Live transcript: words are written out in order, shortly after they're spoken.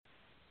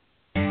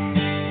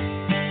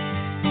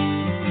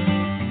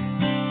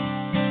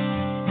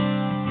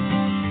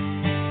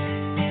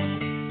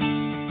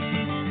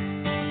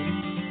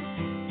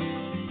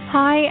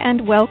Hi,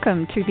 and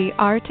welcome to The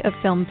Art of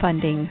Film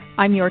Funding.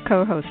 I'm your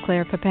co-host,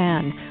 Claire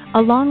Papin,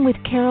 along with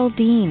Carol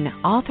Dean,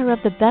 author of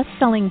the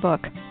best-selling book,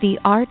 The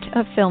Art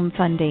of Film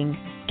Funding.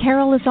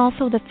 Carol is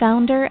also the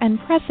founder and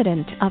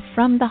president of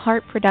From the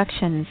Heart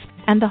Productions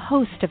and the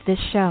host of this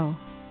show.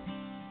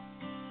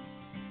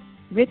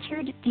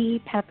 Richard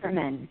D.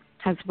 Pepperman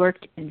has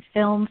worked in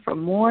film for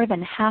more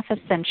than half a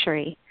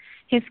century.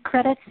 His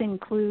credits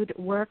include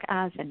work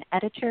as an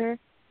editor,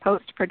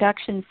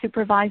 post-production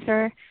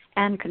supervisor,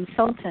 and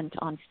consultant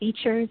on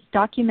features,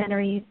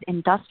 documentaries,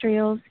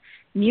 industrials,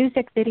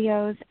 music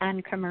videos,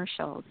 and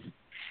commercials.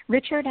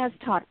 Richard has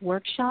taught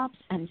workshops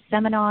and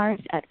seminars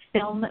at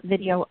Film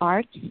Video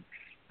Arts,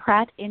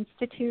 Pratt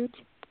Institute,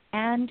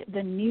 and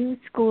the New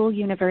School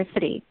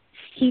University.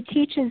 He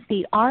teaches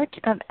the art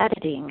of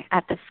editing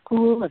at the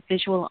School of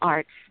Visual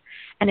Arts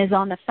and is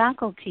on the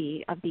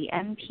faculty of the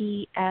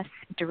MPS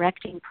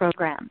Directing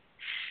Program.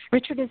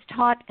 Richard has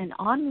taught an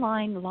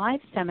online live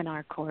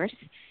seminar course,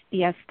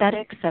 The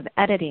Aesthetics of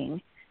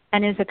Editing,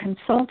 and is a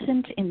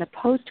consultant in the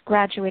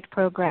postgraduate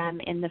program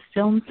in the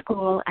film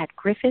school at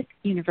Griffith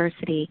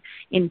University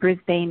in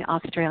Brisbane,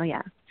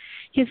 Australia.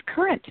 His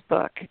current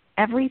book,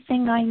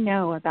 Everything I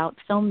Know About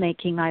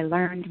Filmmaking I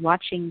Learned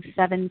Watching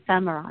Seven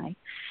Samurai,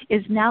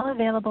 is now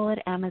available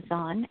at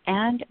Amazon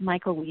and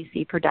Michael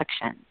Wiese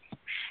Productions.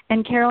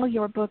 And Carol,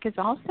 your book is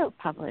also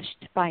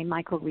published by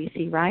Michael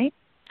Wiese, right?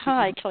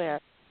 Hi,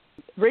 Claire.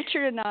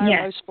 Richard and I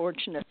are most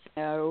fortunate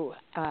to know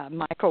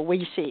Michael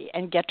Wiese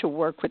and get to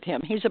work with him.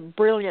 He's a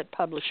brilliant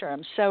publisher.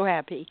 I'm so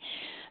happy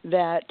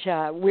that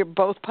we're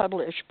both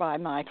published by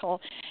Michael.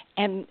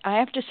 And I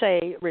have to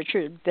say,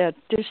 Richard, that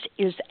this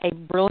is a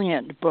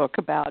brilliant book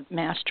about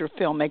master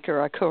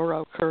filmmaker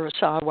Akira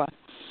Kurosawa.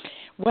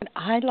 What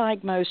I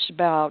like most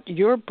about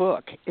your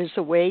book is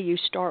the way you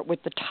start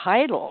with the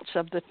titles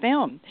of the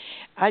film.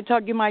 I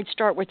thought you might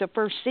start with the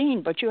first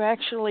scene, but you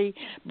actually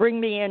bring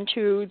me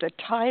into the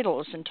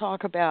titles and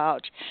talk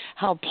about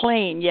how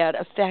plain yet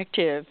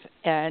effective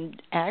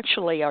and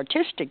actually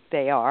artistic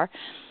they are.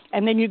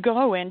 And then you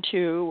go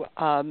into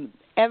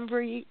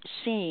every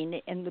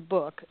scene in the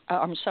book.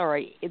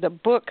 The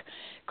book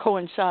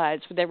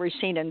coincides with every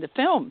scene in the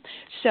film.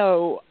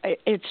 So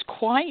it's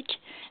quite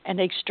an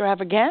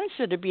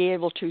extravaganza to be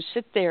able to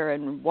sit there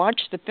and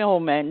watch the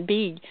film and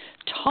be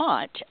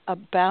taught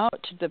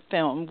about the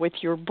film with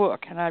your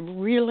book. And I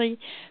really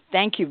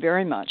thank you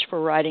very much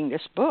for writing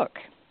this book.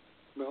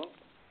 Well,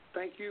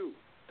 thank you.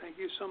 Thank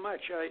you so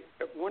much.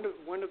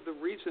 One of the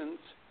reasons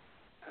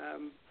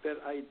that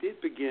I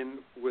did begin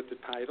with the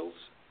titles,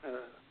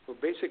 well,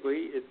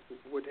 basically,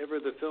 whatever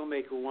the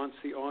filmmaker wants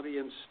the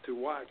audience to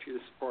watch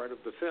is part of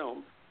the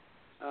film.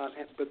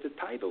 But the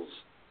titles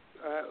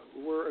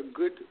were a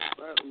good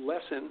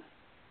lesson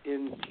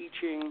in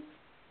teaching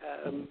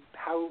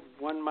how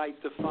one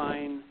might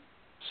define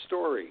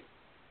story.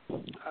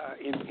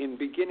 In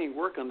beginning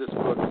work on this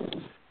book,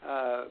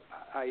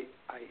 I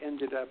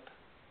ended up,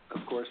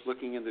 of course,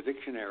 looking in the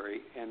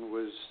dictionary and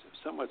was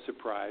somewhat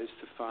surprised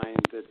to find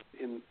that,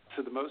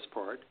 for the most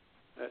part,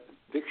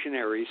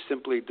 dictionaries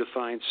simply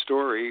define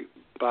story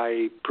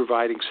by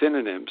providing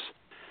synonyms.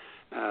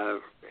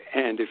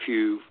 And if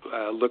you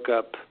look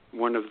up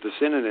one of the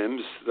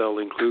synonyms, they'll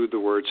include the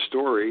word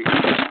story,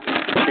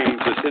 change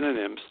the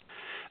synonyms.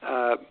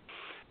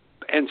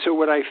 And so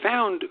what I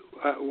found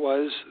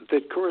was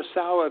that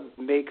Kurosawa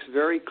makes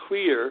very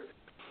clear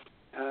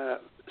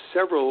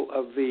several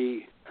of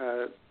the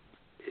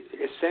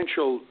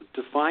essential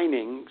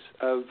definings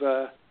of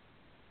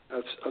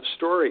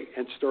story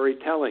and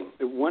storytelling,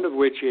 one of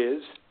which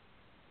is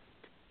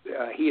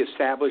he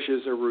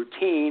establishes a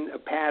routine, a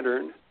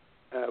pattern,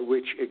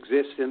 which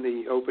exists in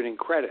the opening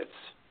credits.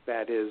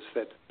 That is,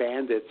 that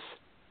bandits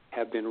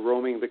have been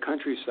roaming the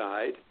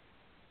countryside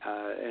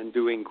and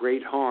doing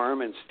great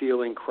harm and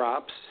stealing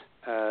crops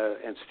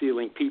and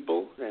stealing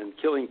people and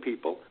killing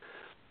people.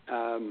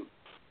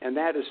 And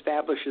that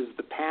establishes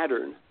the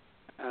pattern.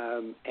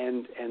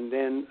 And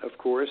then, of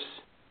course,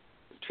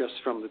 just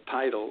from the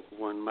title,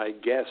 one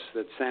might guess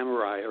that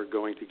samurai are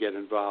going to get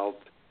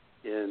involved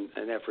in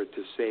an effort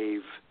to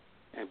save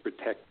and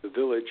protect the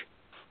village.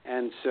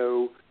 And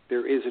so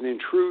there is an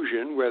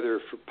intrusion, whether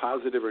for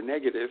positive or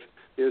negative,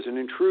 there's an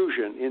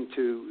intrusion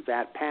into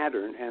that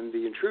pattern. And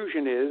the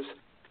intrusion is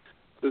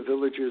the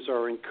villagers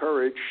are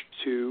encouraged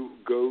to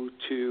go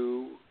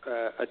to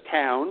a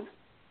town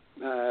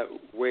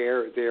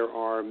where there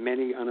are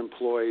many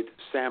unemployed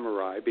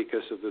samurai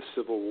because of the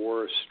civil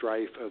war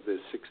strife of the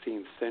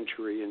 16th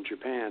century in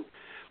Japan.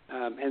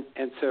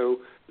 And so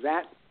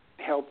that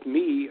helped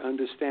me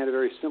understand a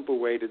very simple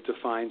way to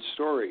define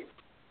story.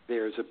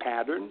 There's a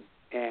pattern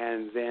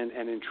and then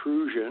an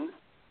intrusion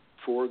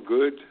for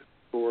good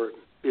or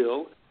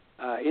ill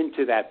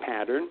into that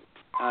pattern,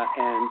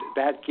 and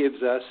that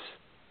gives us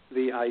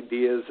the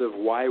ideas of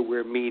why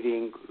we're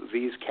meeting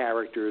these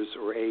characters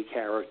or a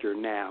character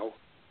now.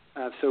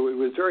 So it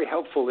was very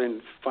helpful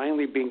in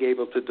finally being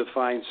able to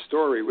define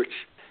story, which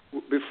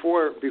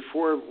before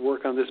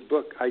work on this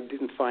book I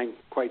didn't find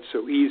quite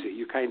so easy.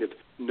 You kind of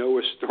know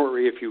a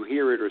story if you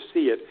hear it or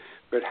see it,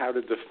 but how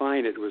to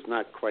define it was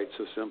not quite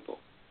so simple.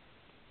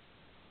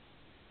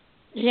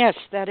 Yes,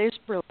 that is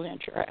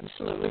brilliant. You're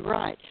absolutely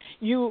right.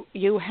 You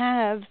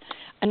have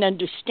an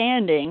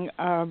understanding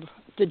of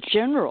the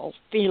general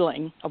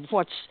feeling of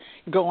what's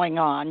going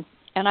on,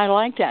 and I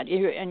like that.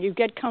 You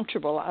get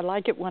comfortable. I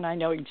like it when I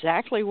know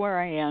exactly where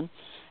I am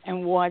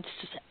and what's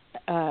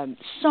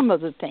some of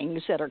the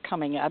things that are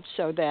coming up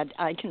so that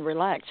I can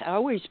relax. I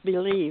always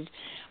believe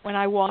when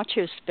I watch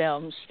his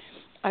films,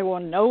 I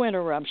want no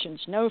interruptions,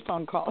 no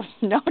phone calls,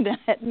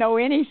 no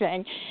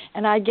anything,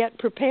 and I get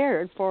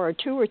prepared for a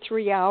 2 or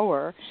 3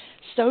 hour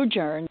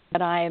sojourn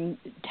that I am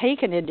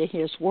taken into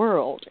his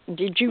world.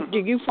 Do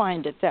you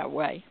find it that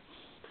way?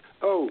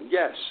 Oh,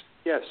 yes,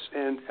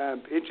 and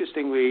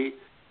interestingly,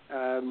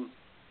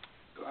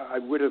 I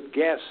would have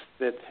guessed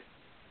that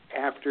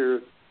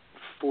after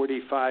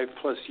 45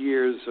 plus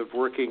years of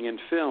working in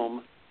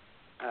film,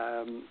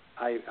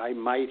 I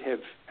might have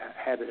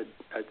had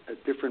a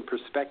different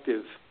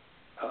perspective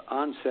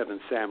on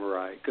Seventh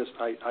Samurai, because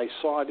I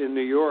saw it in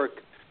New York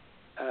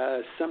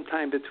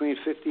sometime between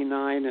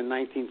 1959 and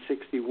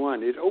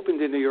 1961. It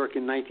opened in New York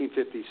in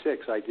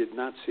 1956. I did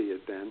not see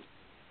it then.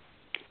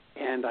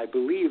 And I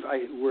believe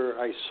where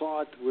I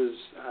saw it was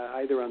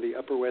either on the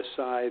Upper West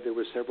Side. There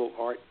were several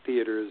art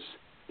theaters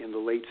in the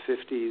late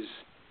 50s.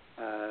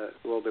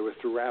 They were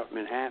throughout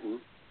Manhattan,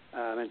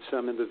 and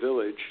some in the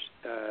Village.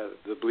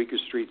 The Bleecker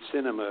Street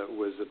Cinema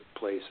was a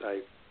place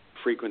I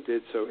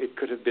frequented, so it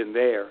could have been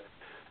there.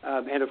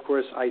 And, of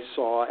course, I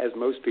saw, as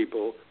most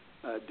people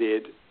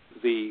did,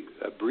 the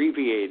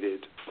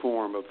abbreviated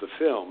form of the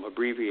film, I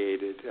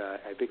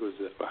think it was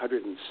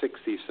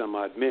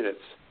 160-some-odd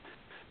minutes,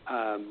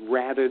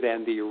 rather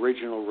than the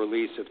original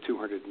release of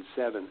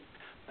 207.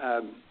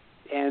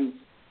 And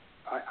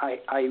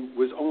I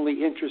was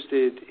only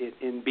interested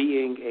in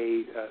being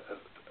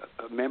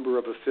a member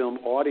of a film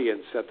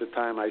audience at the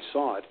time I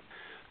saw it.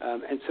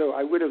 And so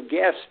I would have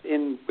guessed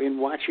in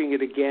watching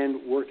it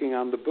again, working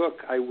on the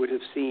book, I would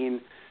have seen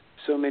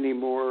so many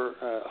more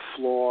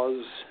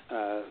flaws,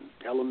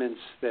 elements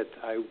that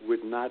I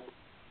would not,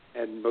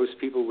 and most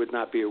people would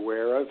not be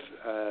aware of,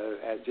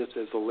 just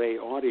as a lay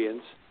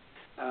audience.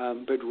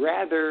 But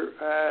rather,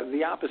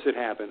 the opposite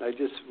happened. I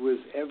just was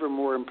ever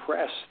more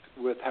impressed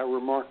with how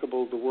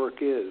remarkable the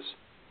work is,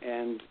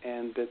 and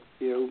that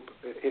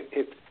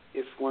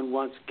if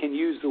one can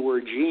use the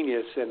word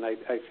genius, and I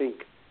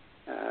think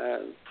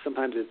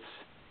sometimes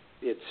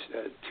it's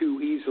too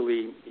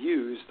easily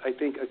used. I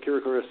think Akira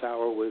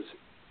Kurosawa was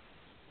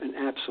an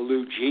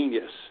absolute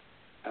genius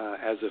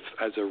as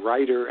a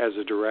writer, as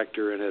a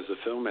director, and as a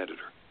film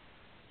editor.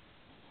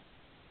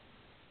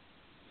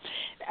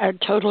 I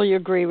totally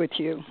agree with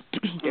you.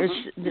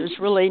 There's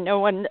really no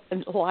one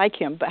like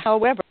him. But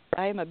however,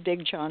 I am a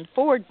big John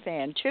Ford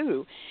fan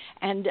too,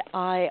 and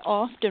I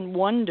often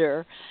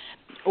wonder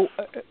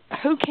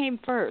who came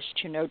first,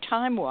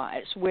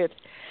 time-wise, with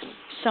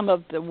some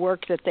of the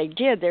work that they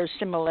did. There's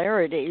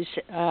similarities.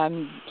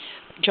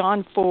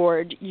 John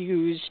Ford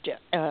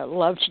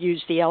loved to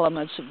use the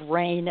elements of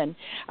rain, and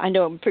I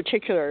know in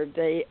particular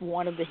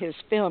one of his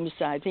films,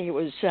 I think it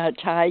was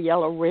Tie a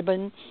Yellow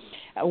Ribbon,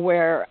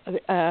 where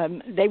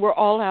they were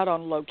all out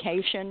on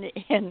location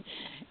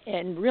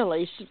in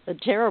really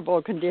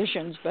terrible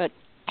conditions, but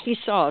he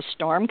saw a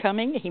storm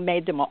coming. He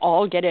made them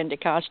all get into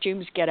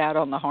costumes, get out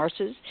on the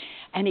horses,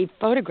 and he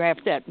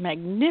photographed that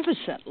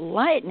magnificent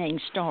lightning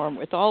storm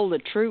with all the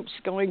troops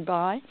going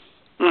by.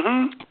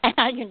 Mm-hmm. And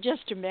I can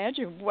just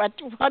imagine what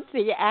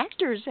the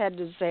actors had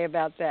to say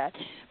about that.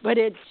 But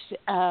it's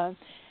a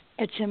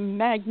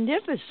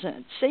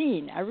magnificent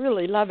scene. I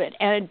really love it.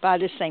 And by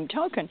the same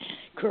token,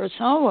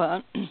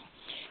 Kurosawa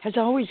has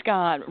always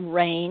got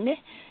rain.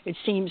 It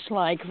seems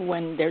like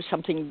when there's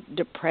something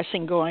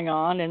depressing going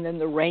on, and then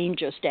the rain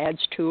just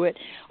adds to it,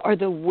 or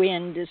the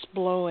wind is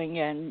blowing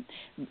and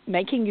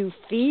making you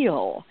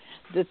feel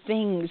the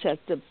things that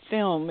the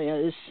film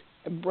is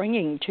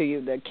bringing to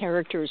you. The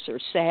characters are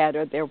sad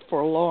or they're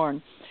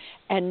forlorn.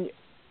 And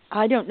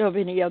I don't know of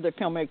any other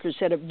filmmakers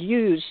that have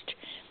used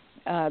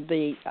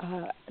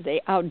the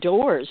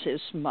outdoors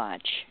as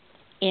much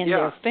in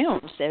their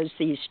films as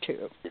these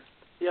two.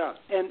 Yeah,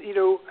 and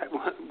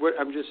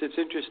it's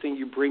interesting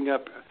you bring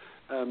up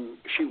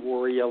She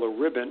Wore a Yellow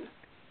Ribbon,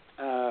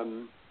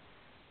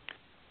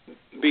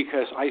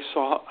 because I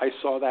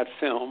saw that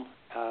film,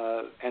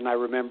 and I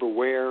remember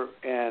where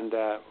and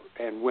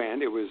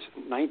when. It was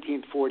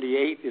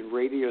 1948 in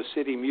Radio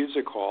City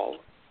Music Hall,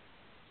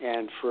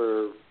 and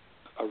for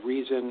a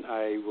reason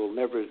I will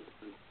never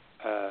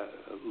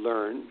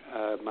learn,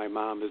 my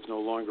mom is no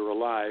longer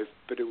alive,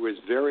 but it was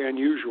very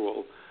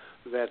unusual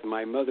that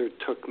my mother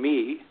took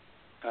me.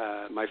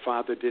 My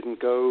father didn't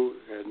go,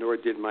 nor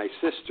did my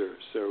sister.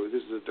 So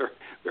this is very,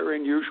 very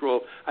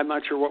unusual. I'm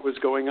not sure what was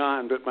going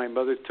on, but my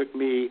mother took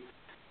me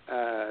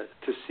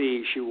to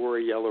see She Wore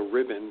a Yellow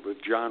Ribbon with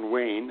John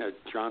Wayne, a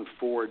John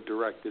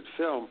Ford-directed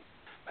film.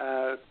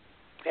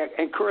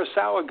 And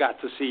Kurosawa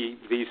got to see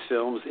these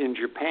films in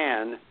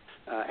Japan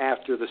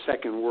after the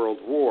Second World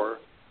War.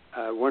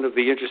 One of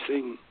the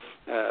interesting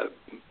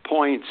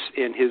points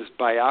in his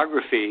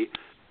biography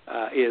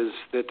is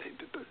that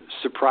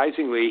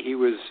surprisingly he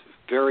was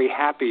very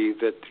happy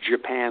that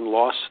Japan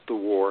lost the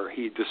war.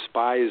 He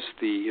despised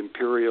the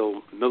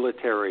imperial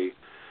military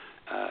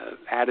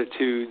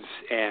attitudes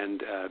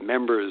and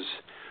members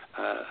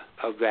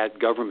of that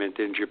government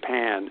in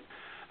Japan.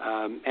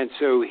 And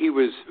so he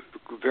was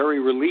very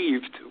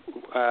relieved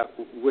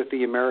with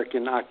the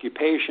American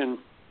occupation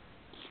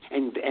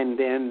and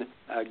then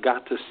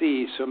got to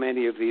see so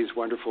many of these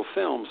wonderful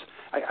films.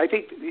 I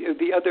think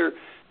the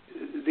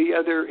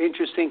other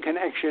interesting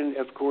connection,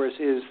 of course,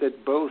 is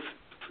that both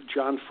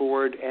John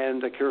Ford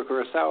and Akira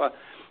Kurosawa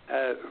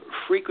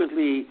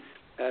frequently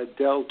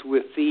dealt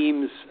with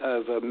themes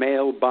of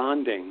male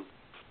bonding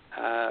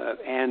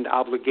and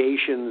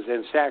obligations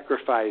and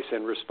sacrifice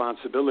and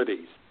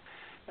responsibilities.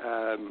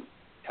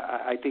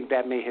 I think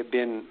that may have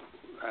been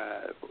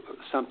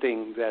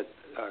something that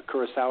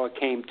Kurosawa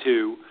came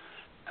to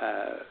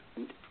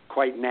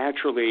quite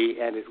naturally,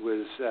 and it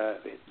was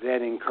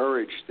then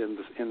encouraged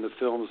in the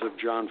films of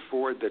John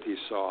Ford that he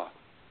saw.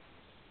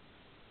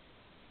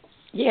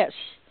 Yes,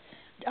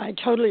 I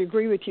totally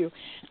agree with you.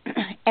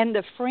 And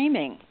the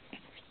framing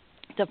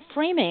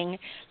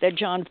that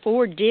John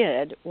Ford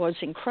did was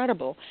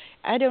incredible.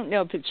 I don't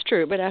know if it's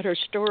true, but I heard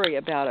a story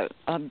about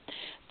a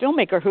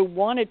filmmaker who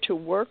wanted to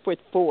work with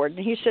Ford,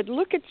 and he said,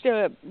 "Look at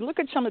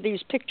some of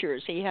these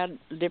pictures." He had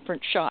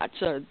different shots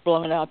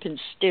blown up in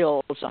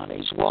stills on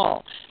his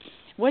wall.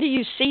 "What do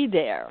you see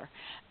there?"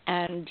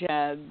 And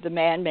the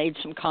man made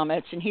some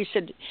comments, and he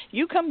said,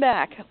 "You come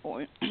back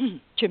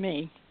to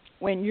me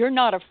when you're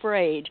not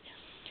afraid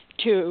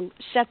to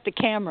set the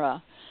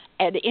camera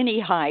at any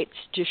heights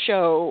to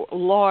show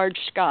large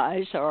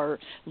skies or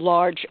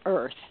large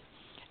earth."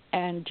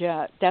 And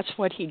that's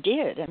what he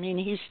did. I mean,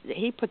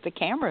 he put the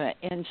camera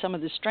in some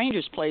of the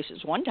strangest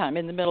places. One time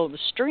in the middle of a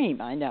stream,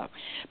 I know.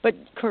 But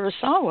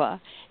Kurosawa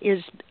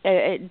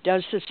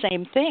does the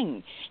same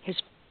thing. His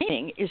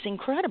framing is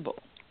incredible.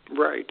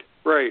 Right.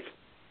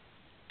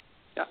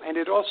 Yeah, and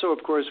it also,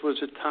 of course,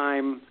 was a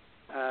time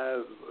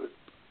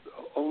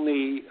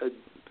only a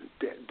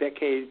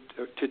decade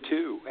to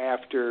two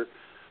after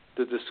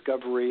the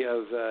discovery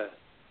of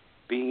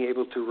being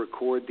able to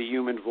record the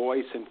human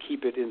voice and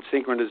keep it in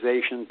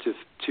synchronization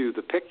to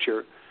the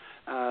picture.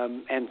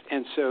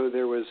 And so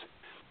there was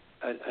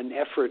an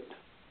effort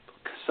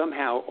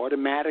somehow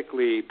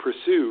automatically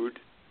pursued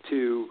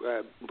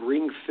to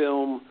bring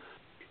film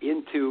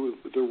into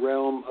the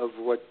realm of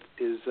what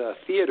is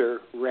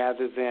theater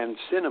rather than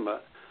cinema.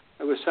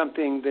 It was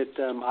something that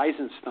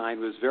Eisenstein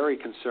was very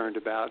concerned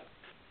about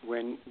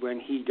when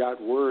he got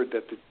word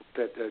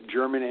that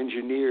German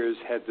engineers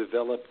had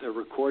developed a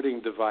recording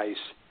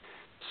device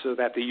so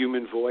that the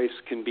human voice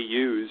can be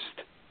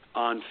used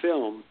on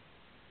film.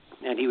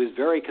 And he was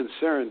very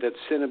concerned that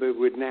cinema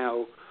would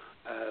now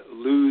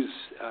lose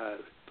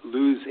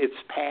its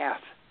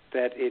path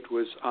that it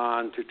was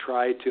on to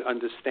try to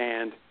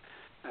understand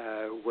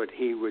what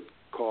he would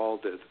call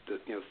the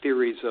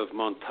theories of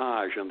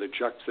montage and the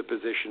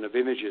juxtaposition of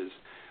images,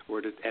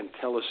 and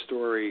tell a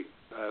story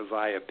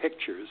via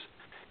pictures.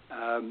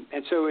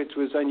 And so it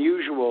was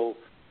unusual.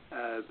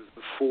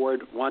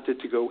 Ford wanted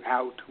to go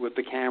out with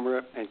the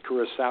camera, and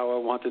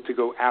Kurosawa wanted to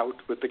go out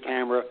with the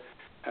camera,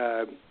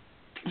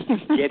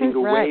 getting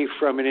away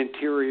from an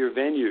interior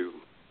venue.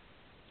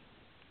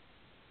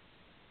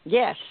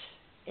 Yes,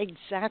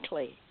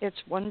 exactly. It's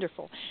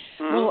wonderful.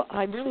 Mm-hmm. Well,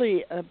 I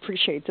really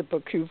appreciate the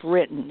book you've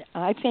written.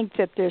 I think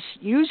that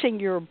using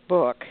your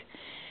book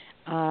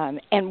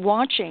and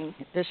watching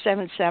the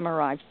Seven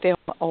Samurai film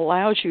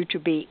allows you to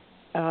be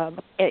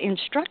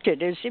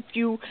instructed as if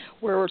you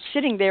were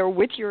sitting there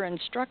with your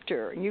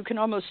instructor, and you can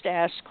almost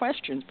ask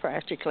questions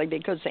practically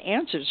because the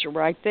answers are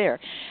right there.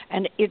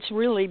 And it's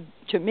really,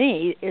 to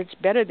me, it's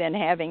better than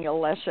having a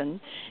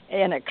lesson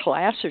in a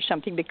class or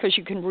something, because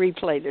you can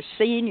replay the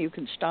scene, you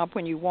can stop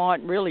when you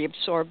want, really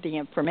absorb the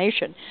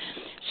information.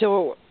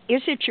 So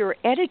is it your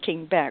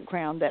editing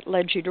background that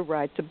led you to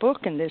write the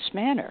book in this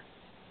manner?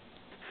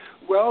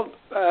 Well,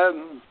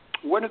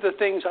 one of the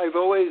things I've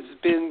always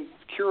been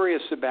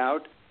curious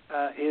about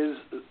is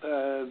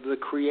the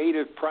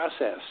creative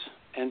process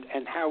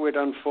and how it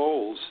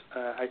unfolds.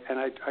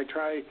 I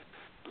try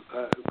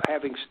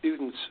having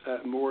students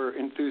more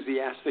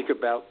enthusiastic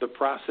about the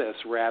process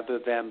rather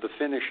than the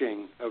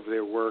finishing of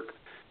their work,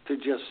 to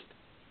just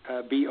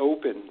be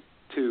open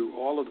to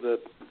all of the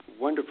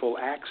wonderful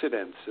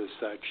accidents as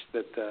such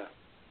that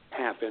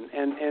happen.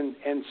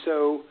 And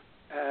so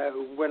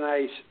when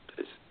I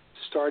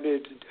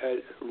started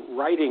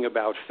writing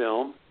about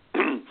film,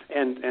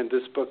 and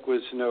this book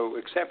was no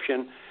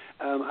exception,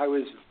 I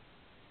was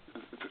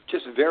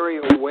just very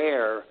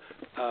aware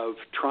of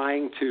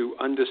trying to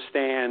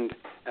understand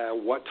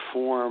what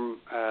form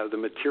the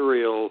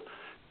material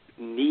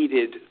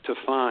needed to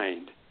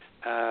find,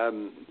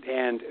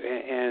 and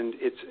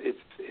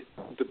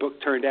the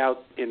book turned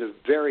out in a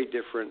very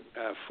different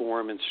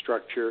form and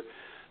structure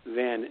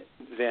than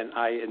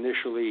I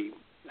initially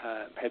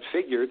had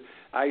figured.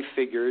 I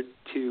figured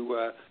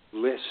to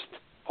list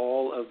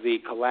all of the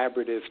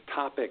collaborative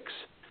topics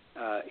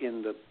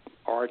in the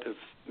art of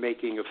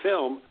making a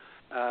film,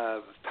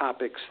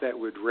 topics that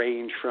would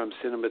range from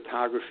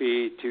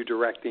cinematography to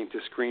directing to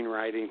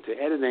screenwriting to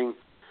editing,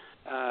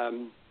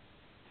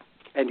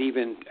 and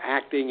even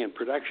acting and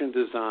production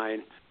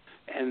design,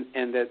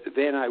 and that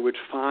then I would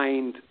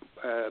find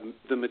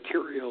the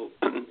material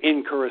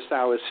in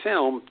Kurosawa's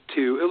film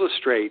to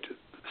illustrate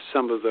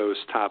some of those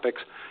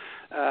topics.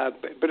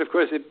 But of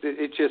course,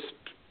 it just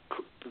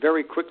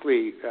very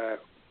quickly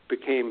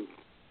became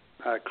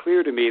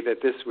clear to me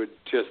that this would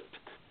just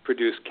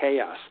produce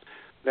chaos,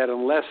 that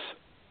unless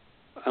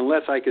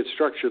I could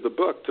structure the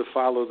book to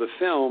follow the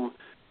film,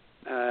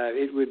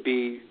 it would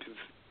be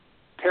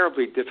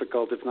terribly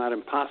difficult, if not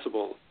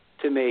impossible,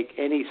 to make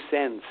any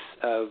sense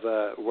of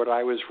what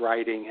I was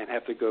writing and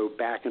have to go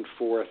back and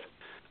forth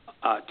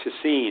to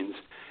scenes.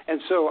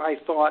 And so I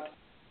thought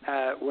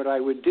what I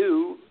would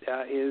do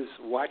is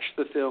watch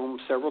the film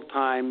several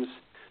times,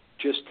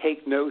 just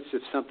take notes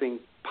if something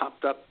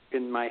popped up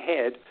in my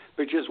head,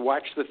 but just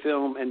watch the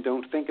film and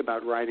don't think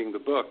about writing the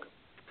book.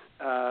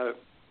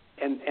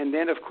 And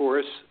then, of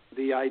course,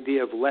 the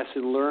idea of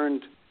lesson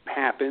learned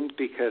happened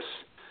because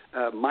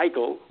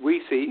Michael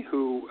Wiese,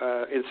 who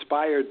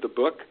inspired the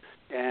book,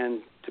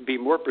 and to be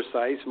more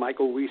precise,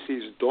 Michael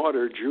Wiese's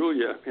daughter,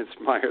 Julia,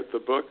 inspired the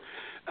book.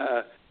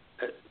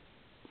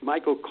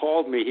 Michael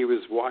called me. He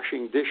was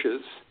washing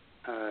dishes.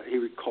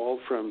 He called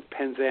from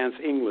Penzance,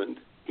 England.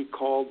 He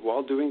called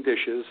while doing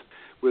dishes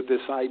with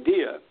this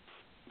idea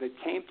that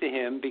came to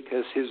him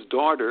because his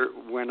daughter,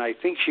 when I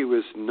think she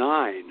was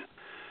 9,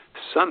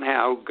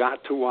 somehow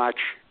got to watch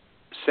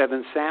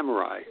Seven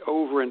Samurai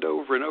over and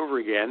over and over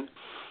again.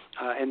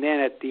 And then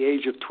at the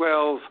age of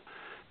 12,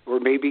 or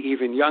maybe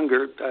even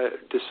younger,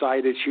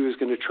 decided she was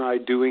going to try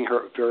doing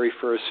her very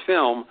first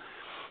film.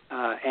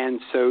 And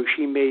so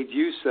she made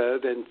use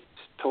of and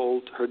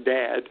told her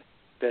dad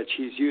that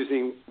she's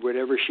using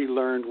whatever she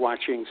learned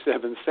watching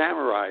Seven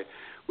Samurai,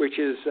 which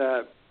is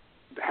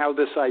how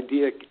this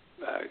idea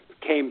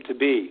came to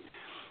be.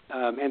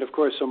 And, of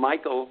course, so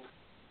Michael,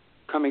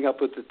 coming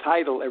up with the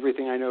title,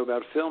 Everything I Know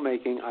About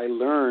Filmmaking, I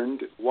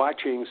learned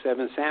watching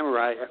Seven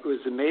Samurai. It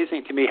was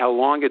amazing to me how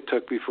long it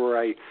took before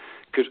I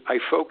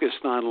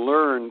focused on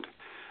learned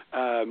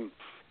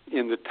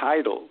in the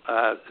title,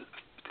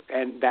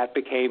 and that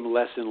became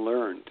lesson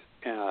learned,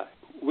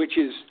 which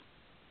is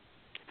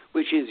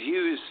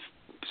used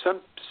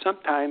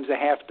sometimes a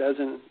half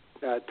dozen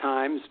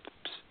times,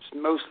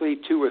 mostly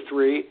 2 or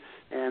 3,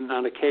 and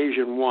on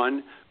occasion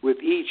 1,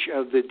 with each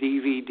of the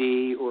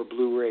DVD or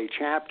Blu-ray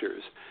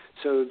chapters.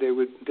 So there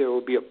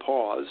will be a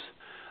pause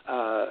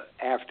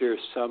after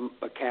some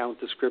account,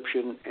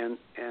 description, and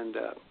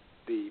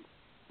the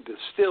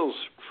stills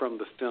from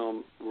the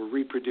film were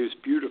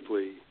reproduced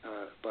beautifully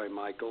by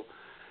Michael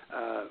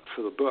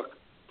for the book.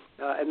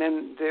 And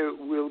then there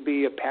will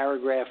be a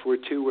paragraph or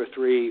 2 or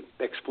 3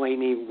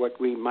 explaining what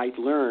we might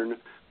learn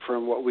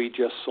from what we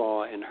just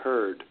saw and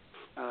heard.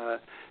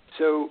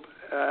 So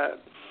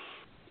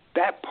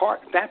that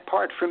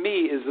part for me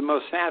is the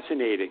most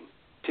fascinating,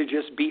 to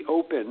just be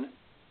open.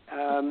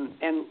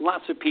 And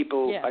lots of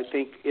people, yes, I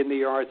think, in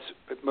the arts,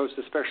 most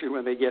especially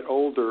when they get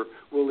older,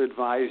 will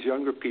advise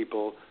younger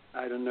people.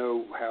 I don't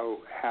know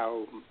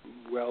how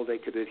well they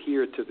could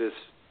adhere to this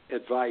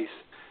advice,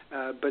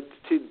 but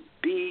to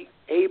be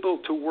able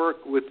to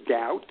work with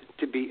doubt,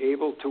 to be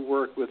able to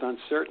work with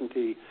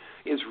uncertainty,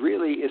 is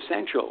really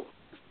essential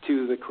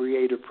to the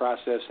creative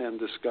process and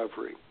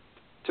discovery.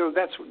 So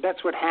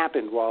that's what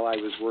happened while I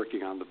was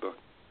working on the book.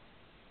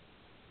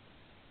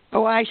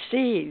 Oh, I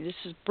see. This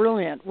is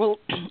brilliant. Well,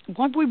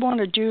 what we want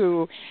to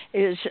do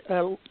is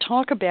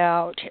talk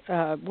about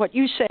what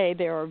you say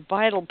there are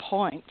vital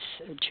points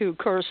to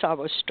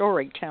Kurosawa's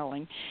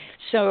storytelling.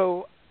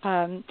 So,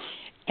 and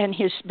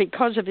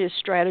because of his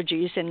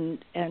strategies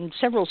and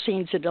several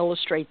scenes that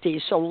illustrate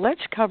these. So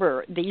let's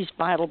cover these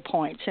vital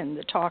points in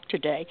the talk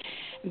today.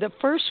 The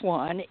first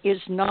one is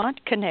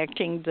not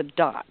connecting the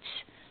dots.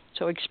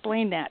 So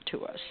explain that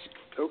to us.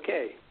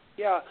 Okay.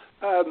 Yeah.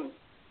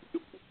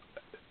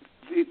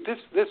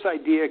 This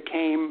idea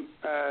came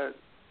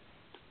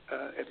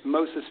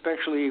most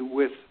especially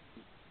with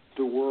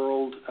the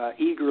world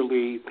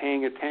eagerly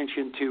paying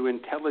attention to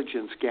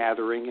intelligence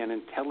gathering and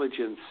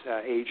intelligence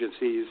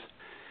agencies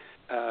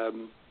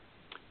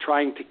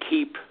trying to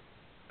keep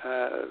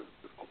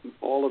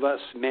all of us,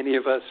 many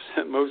of us,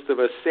 most of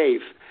us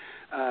safe.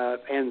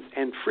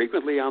 And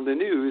frequently on the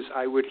news,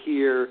 I would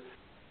hear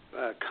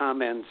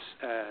comments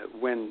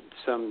when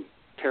some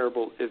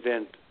terrible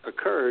event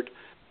occurred.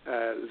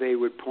 They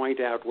would point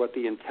out what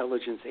the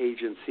intelligence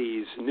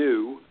agencies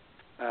knew,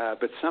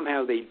 but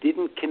somehow they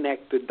didn't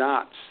connect the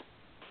dots.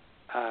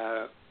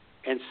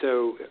 And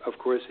so, of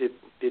course,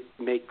 it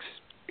makes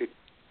it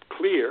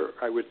clear,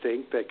 I would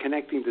think, that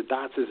connecting the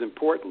dots is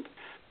important.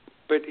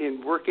 But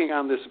in working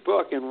on this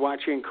book and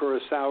watching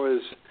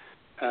Kurosawa's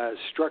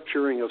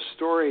structuring of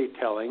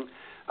storytelling,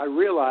 I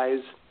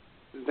realized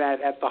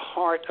that at the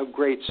heart of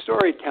great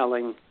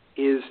storytelling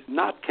is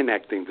not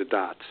connecting the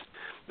dots.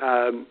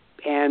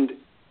 And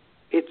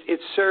it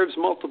serves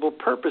multiple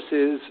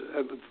purposes.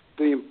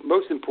 the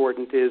most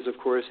important is, of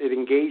course, it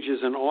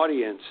engages an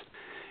audience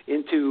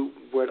into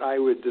what I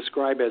would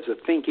describe as a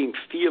thinking,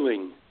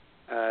 feeling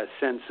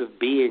sense of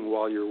being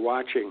while you're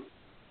watching.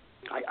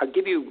 I'll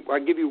give you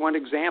one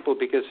example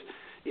because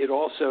it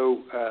also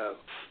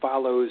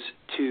follows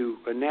to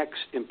a next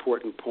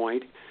important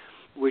point,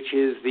 which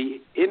is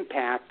the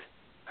impact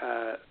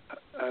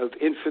of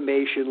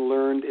information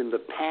learned in the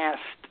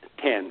past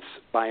tense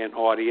by an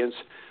audience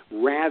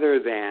rather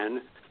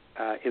than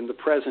in the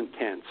present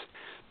tense.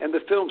 And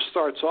the film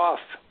starts off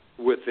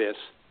with this.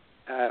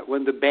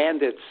 When the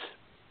bandits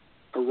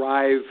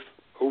arrive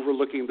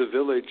overlooking the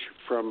village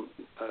from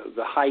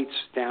the heights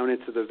down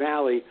into the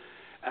valley,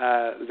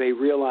 they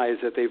realize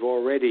that they've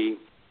already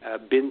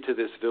been to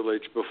this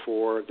village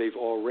before. They've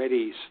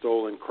already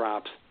stolen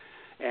crops.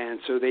 And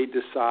so they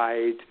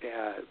decide,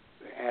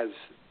 as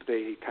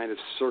they kind of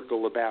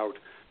circle about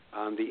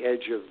on the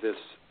edge of this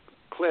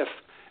cliff,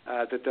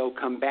 that they'll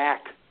come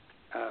back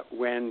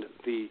when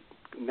the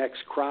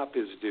next crop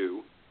is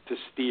due to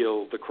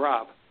steal the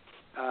crop.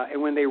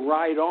 And when they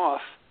ride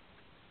off,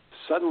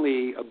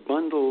 suddenly a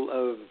bundle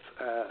of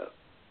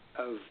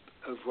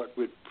what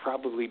would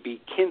probably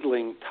be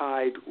kindling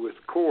tied with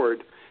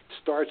cord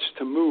starts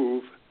to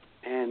move,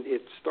 and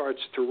it starts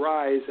to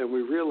rise, and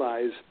we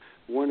realize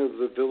one of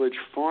the village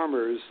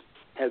farmers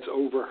has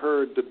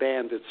overheard the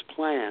bandits'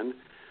 plan.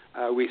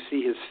 We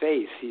see his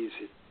face. He's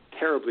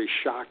terribly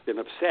shocked and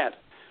upset.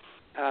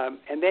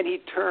 And then he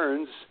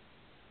turns,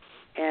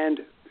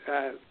 and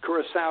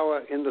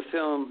Kurosawa in the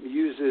film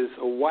uses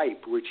a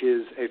wipe, which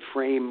is a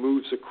frame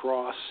moves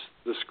across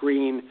the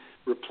screen,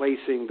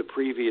 replacing the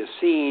previous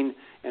scene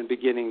and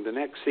beginning the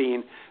next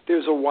scene.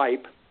 There's a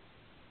wipe,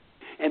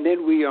 and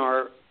then we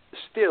are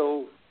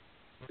still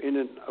in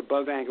an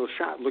above-angle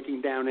shot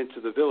looking down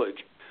into the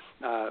village.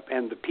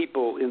 And the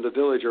people in the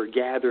village are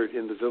gathered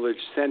in the village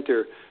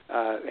center,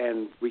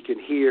 and we can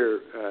hear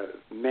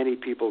many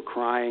people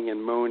crying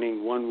and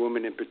moaning. One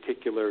woman in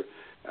particular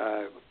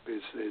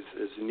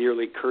is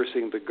nearly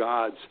cursing the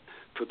gods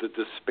for the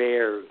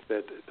despair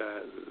that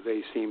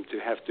they seem to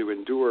have to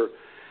endure.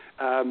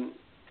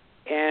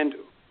 And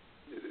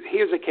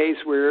here's a case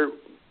where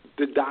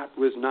the dot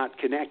was not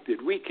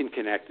connected. We can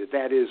connect it.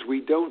 That is,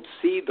 we don't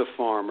see the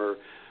farmer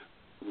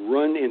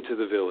run into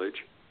the village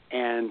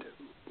and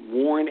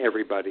warn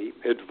everybody,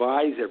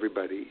 advise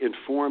everybody,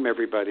 inform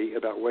everybody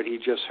about what he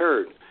just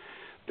heard.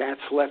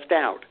 That's left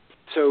out.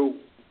 So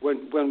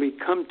when we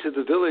come to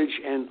the village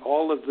and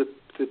all of the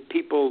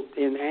people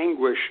in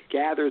anguish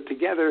gather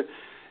together,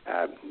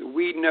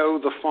 we know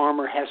the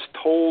farmer has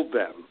told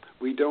them.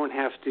 We don't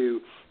have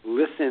to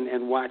listen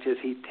and watch as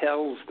he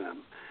tells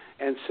them.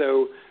 And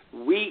so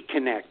we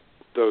connect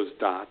those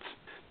dots,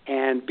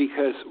 and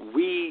because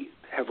we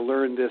have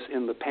learned this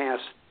in the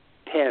past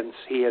tense,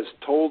 he has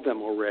told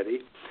them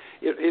already,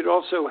 it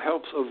also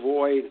helps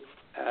avoid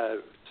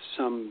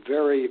some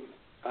very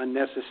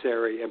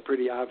unnecessary and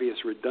pretty obvious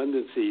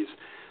redundancies.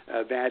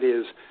 That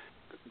is,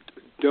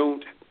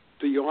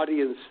 the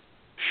audience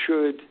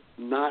should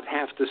not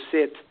have to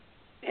sit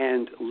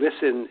and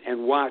listen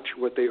and watch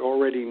what they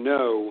already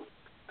know.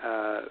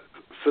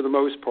 For the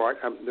most part,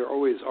 there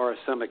always are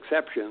some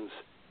exceptions,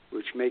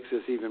 which makes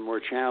this even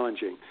more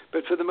challenging.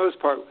 But for the most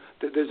part,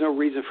 there's no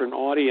reason for an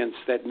audience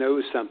that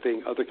knows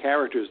something other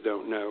characters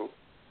don't know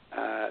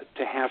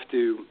to have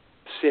to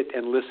sit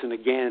and listen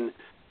again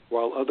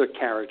while other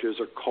characters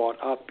are caught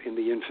up in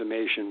the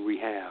information we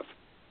have.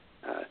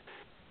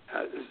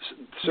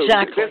 So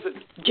exactly.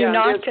 Do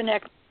not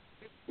connect.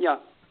 Yeah.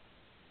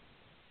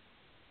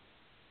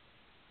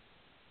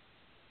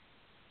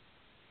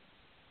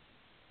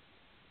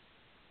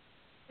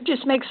 It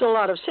just makes a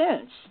lot of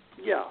sense.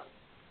 Yeah,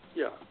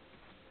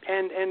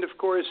 and of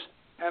course,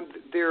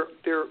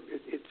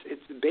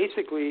 it's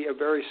basically a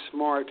very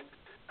smart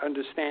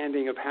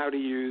understanding of how to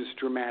use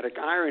dramatic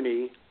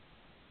irony,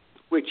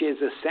 which is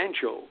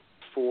essential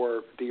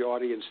for the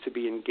audience to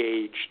be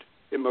engaged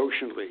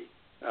emotionally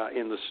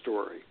in the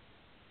story.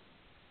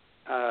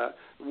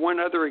 One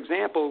other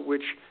example,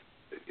 which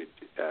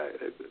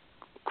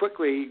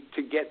quickly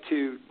to get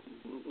to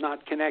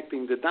not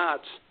connecting the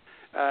dots,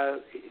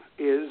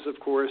 is, of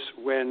course,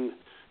 when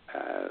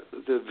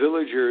the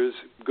villagers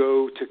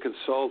go to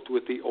consult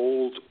with the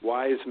old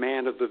wise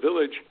man of the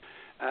village,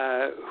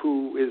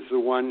 who is the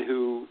one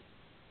who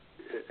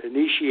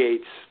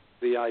initiates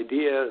the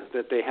idea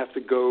that they have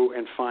to go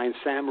and find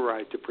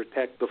samurai to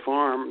protect the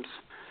farms.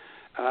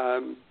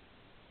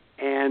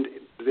 And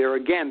there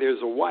again,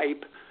 there's a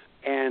wipe,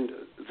 and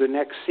the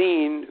next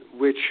scene,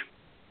 which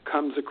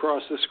comes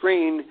across the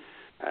screen,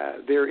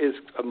 there is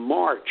a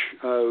march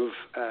of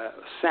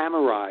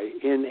samurai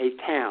in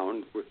a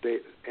town,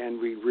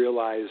 and we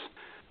realize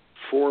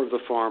 4 of the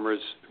farmers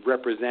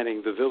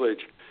representing the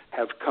village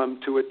have come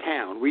to a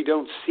town. We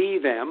don't see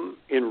them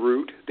en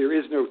route. There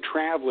is no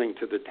traveling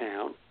to the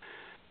town.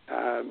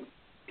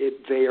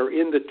 They are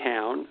in the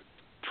town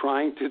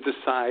trying to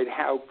decide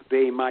how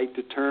they might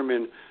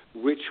determine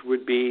which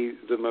would be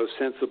the most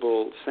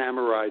sensible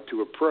samurai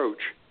to approach.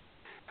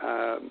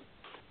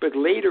 But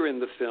later in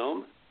the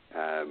film,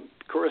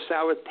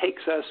 Kurosawa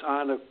takes us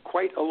on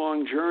quite a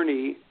long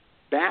journey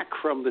back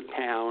from the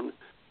town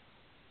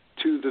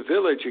to the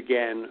village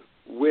again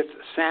with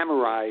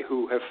samurai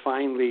who have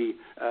finally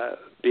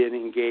been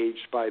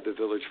engaged by the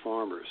village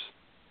farmers.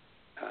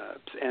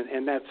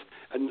 And that's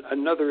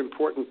another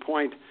important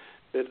point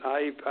that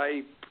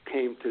I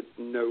came to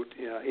note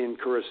in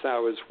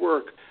Kurosawa's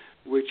work,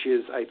 which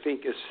is, I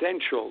think,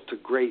 essential to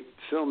great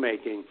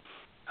filmmaking,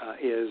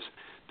 is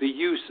the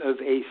use of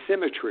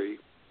asymmetry.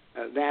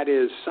 That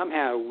is,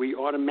 somehow we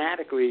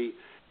automatically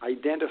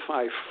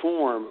identify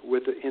form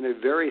in a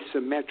very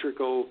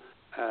symmetrical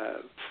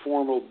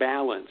formal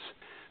balance,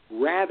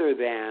 rather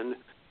than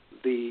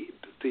the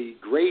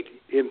great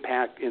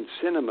impact in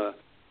cinema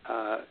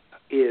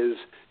is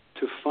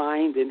to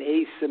find an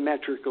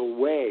asymmetrical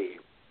way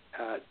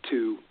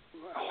to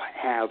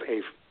have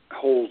a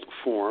hold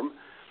form,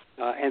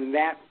 and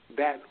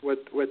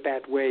what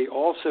that way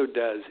also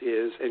does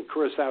is, and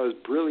Kurosawa is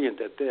brilliant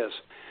at this,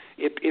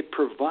 it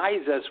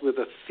provides us with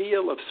a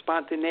feel of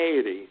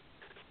spontaneity,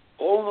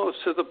 almost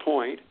to the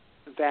point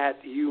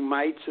that you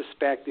might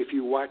suspect if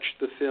you watched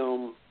the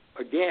film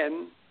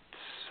again,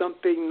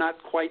 something not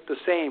quite the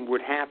same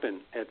would happen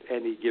at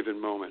any given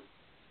moment.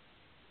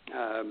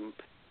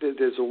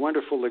 There's a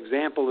wonderful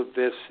example of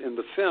this in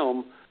the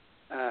film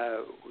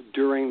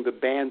during the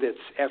bandits'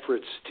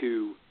 efforts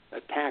to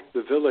attack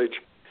the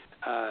village.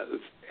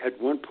 At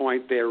one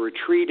point, they're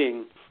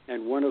retreating,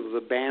 and one of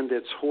the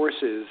bandits'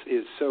 horses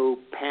is so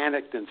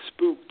panicked and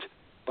spooked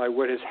by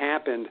what has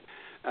happened,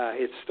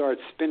 it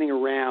starts spinning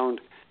around,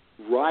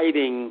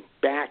 riding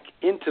back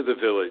into the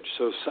village.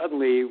 So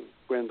suddenly,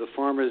 when the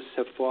farmers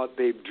have thought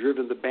they've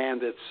driven the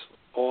bandits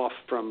off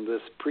from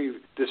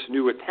this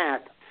new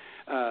attack,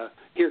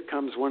 here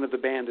comes one of the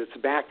bandits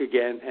back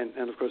again,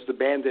 and of course the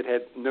bandit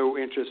had no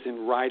interest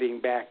in riding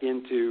back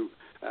into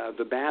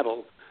the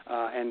battle,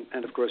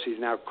 and of course he's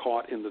now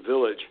caught in the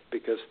village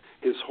because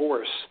his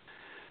horse,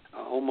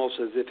 almost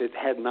as if it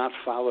had not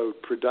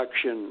followed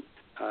production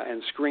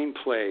and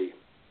screenplay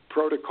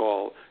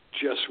protocol,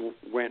 just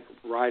went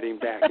riding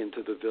back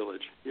into the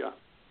village. Yeah.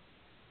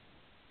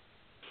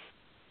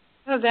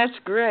 Oh, that's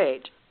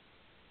great.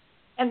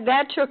 And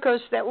that took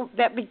us,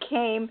 that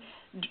became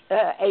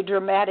a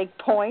dramatic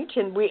point,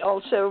 and we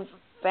also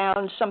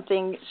found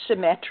something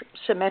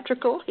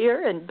symmetrical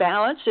here, and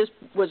balance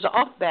was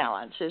off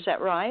balance. Is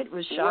that right? It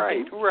was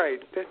shocking. Right.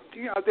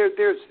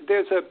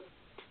 There's a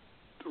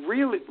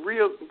real.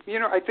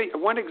 I think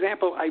one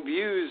example I've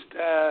used,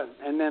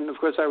 and then of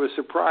course I was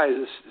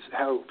surprised, is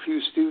how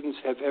few students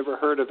have ever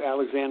heard of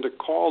Alexander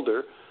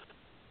Calder.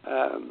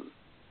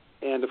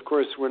 And of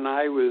course, when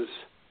I was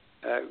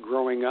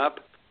growing up,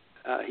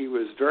 he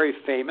was very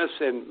famous,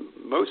 and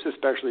most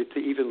especially to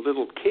even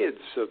little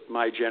kids of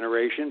my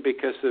generation,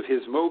 because of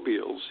his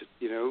mobiles.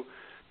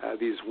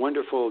 These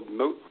wonderful,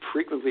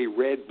 frequently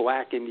red,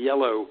 black, and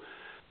yellow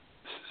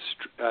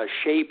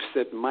shapes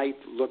that might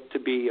look to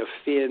be a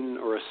fin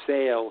or a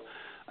sail,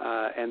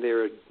 and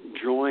they're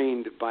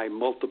joined by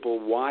multiple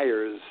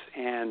wires,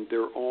 and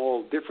they're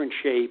all different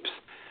shapes,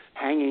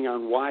 hanging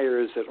on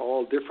wires at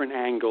all different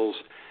angles,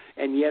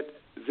 and yet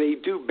they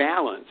do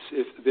balance.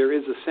 If there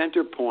is a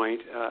center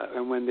point,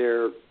 and when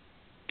they're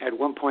at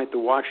one point, the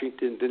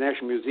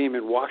National Museum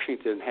in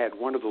Washington had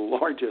one of the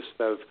largest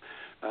of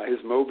his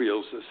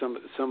mobiles. Some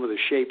of the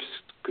shapes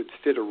could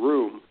fit a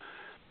room.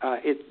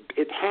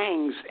 It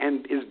hangs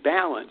and is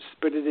balanced,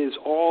 but it is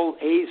all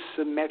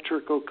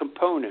asymmetrical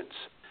components,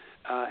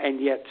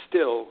 and yet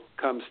still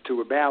comes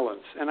to a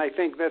balance. And I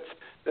think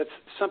that's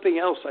something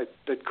else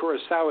that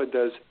Kurosawa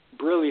does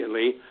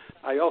brilliantly.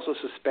 I also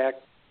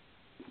suspect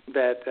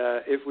that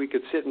if we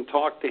could sit and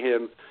talk to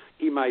him,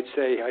 he might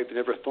say, "I've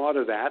never thought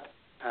of that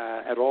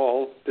at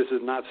all. This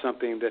is not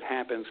something that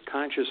happens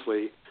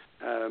consciously.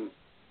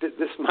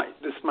 This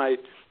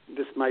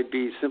might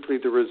be simply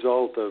the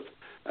result of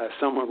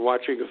someone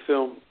watching a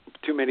film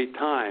too many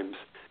times."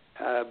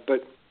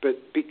 But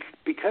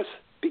because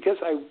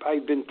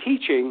I've been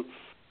teaching,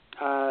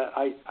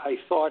 I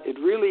thought it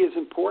really is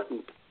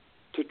important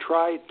to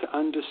try to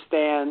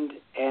understand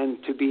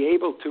and to be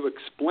able to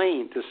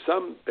explain to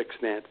some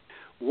extent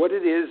what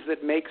it is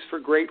that makes for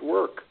great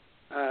work,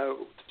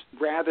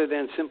 rather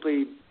than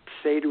simply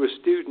say to a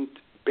student,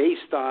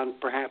 based on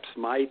perhaps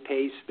my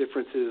taste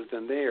differences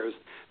than theirs,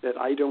 that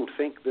I don't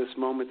think this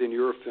moment in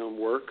your film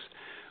works,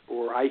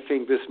 or I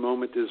think this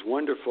moment is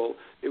wonderful.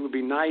 It would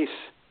be nice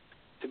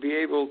to be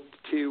able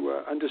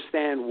to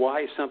understand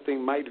why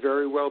something might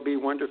very well be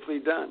wonderfully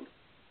done.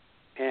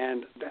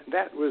 And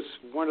that was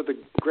one of the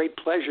great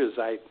pleasures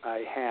I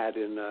had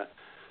in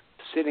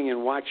sitting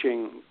and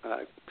watching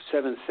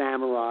Seven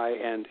Samurai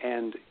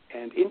and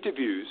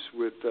interviews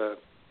with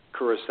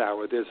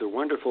Kurosawa. There's a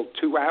wonderful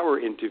 2-hour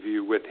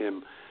interview with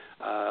him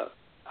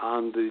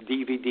on the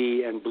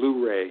DVD and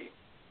Blu-ray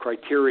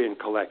Criterion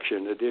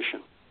Collection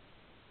edition.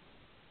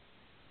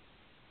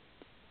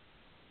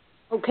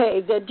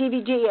 Okay, the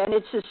DVD, and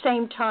it's the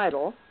same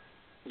title.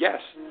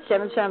 Yes.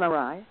 Seven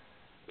Samurai.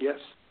 Yes.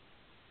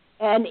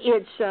 And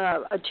it's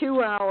a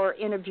 2-hour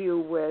interview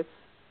with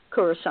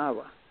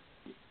Kurosawa.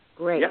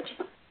 Great.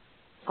 Yeah.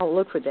 I'll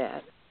look for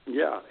that.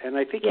 Yeah, and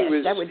I think yes, he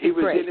was that would be he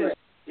was great. in his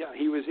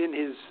he was in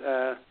his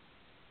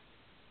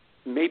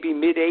maybe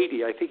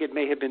mid-80. I think it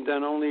may have been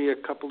done only a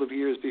couple of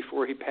years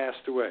before he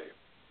passed away.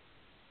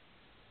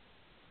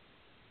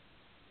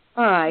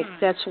 All right,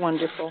 that's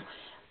wonderful.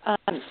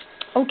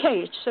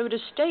 Okay, so to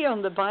stay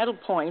on the vital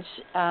points,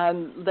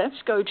 let's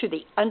go to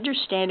the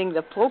understanding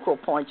the focal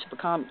points of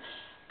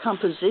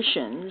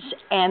compositions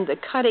and the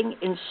cutting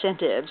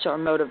incentives or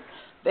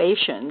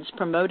motivations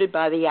promoted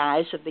by the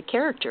eyes of the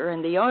character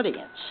and the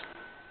audience.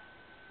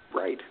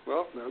 Right.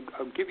 Well,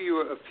 I'll give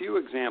you a few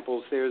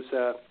examples. There's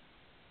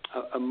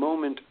a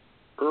moment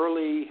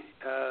early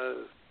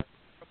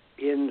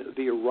in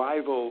the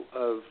arrival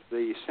of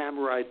the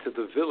samurai to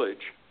the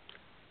village,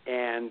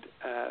 and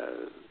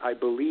I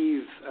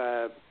believe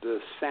the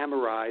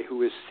samurai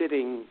who is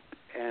sitting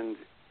and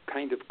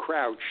kind of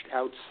crouched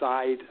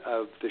outside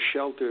of the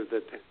shelter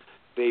that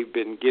they've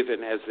been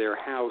given as their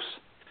house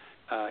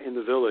in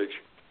the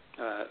village,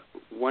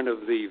 one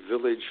of the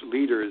village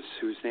leaders,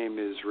 whose name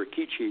is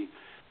Rikichi,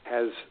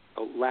 has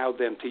allowed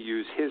them to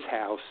use his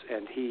house,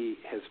 and he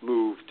has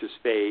moved to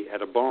stay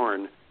at a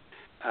barn.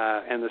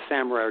 And the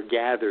samurai are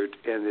gathered,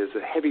 and there's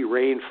a heavy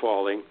rain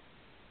falling.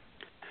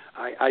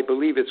 I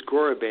believe it's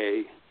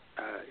Gorobei.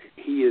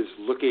 He is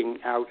looking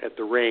out at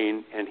the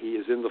rain, and he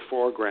is in the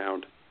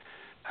foreground.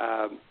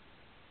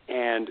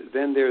 And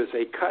then there's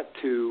a cut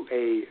to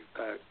a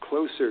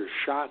closer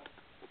shot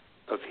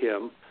of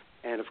him,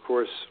 and of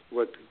course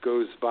what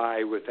goes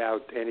by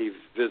without any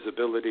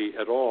visibility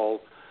at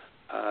all.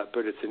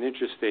 But it's an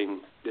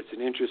interesting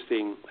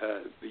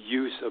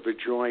use of a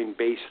join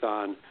based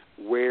on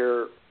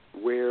where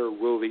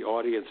will the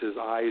audience's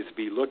eyes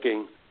be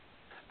looking.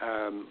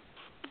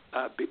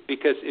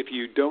 Because if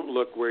you don't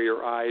look where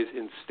your eyes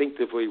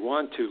instinctively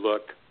want to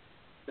look,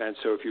 and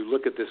so if you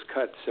look at this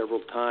cut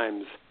several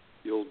times,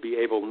 you'll be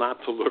able not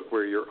to look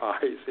where your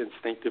eyes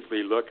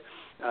instinctively look.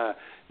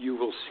 You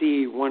will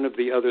see one of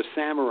the other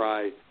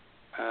samurai,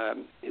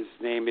 his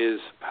name is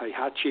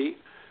Heihachi,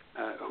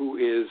 who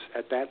is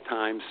at that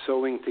time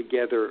sewing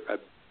together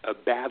a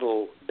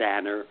battle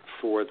banner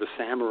for the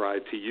samurai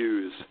to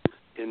use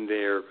in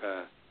their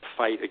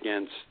fight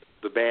against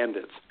the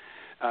bandits.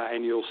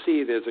 And you'll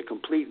see there's a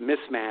complete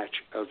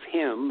mismatch of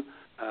him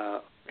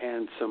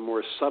and some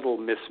more subtle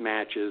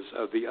mismatches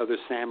of the other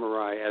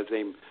samurai as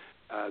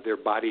their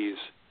bodies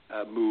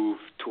move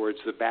towards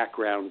the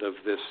background of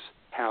this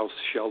house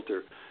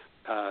shelter.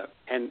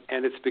 And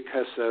it's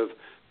because of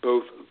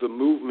both the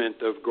movement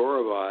of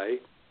Gorobei,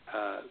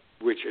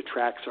 which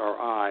attracts our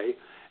eye,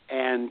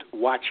 and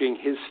watching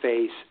his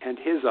face and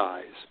his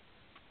eyes.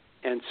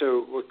 And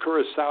so what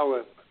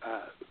Kurosawa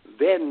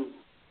then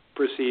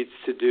proceeds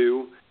to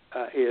do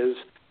is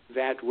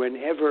that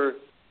whenever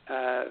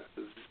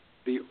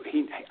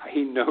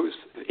he knows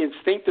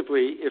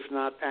instinctively, if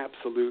not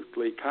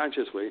absolutely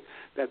consciously,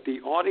 that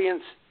the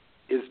audience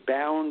is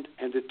bound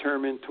and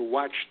determined to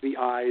watch the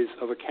eyes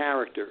of a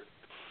character.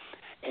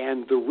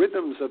 And the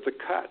rhythms of the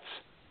cuts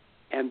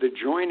and the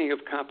joining of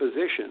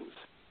compositions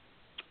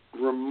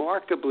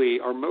remarkably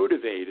are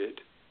motivated,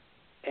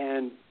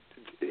 and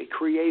it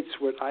creates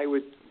what I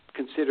would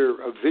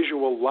consider a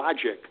visual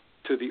logic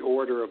to the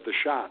order of the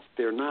shots.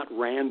 They're not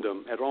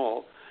random at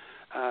all.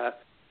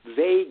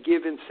 They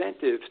give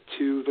incentive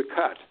to the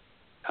cut.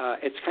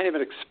 It's kind of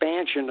an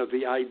expansion of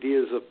the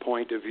ideas of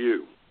point of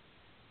view.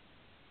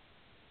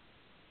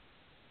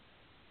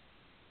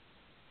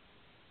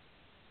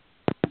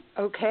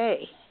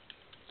 Okay,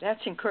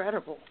 that's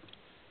incredible.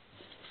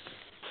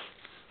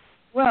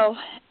 Well,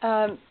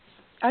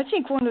 I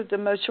think one of the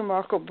most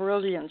remarkable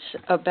brilliance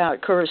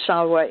about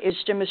Kurosawa is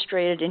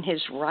demonstrated in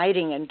his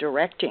writing and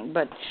directing,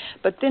 but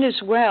then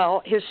as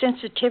well his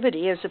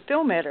sensitivity as a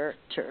film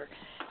editor.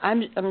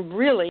 I'm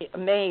really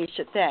amazed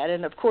at that,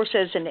 and of course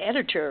as an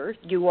editor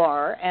you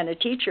are, and a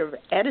teacher of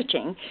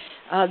editing,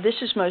 this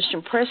is most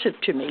impressive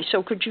to me.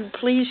 So could you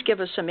please give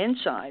us some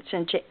insights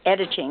into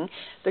editing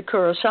the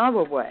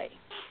Kurosawa way?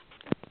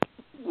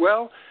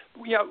 Well,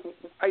 yeah,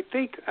 I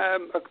think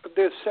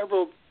there's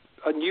several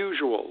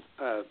unusual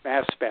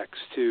aspects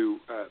to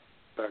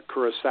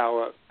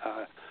Kurosawa,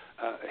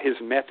 his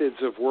methods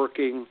of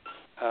working,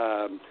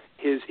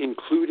 his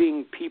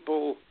including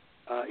people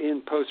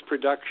in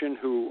post-production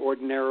who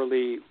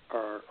ordinarily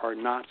are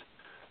not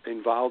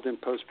involved in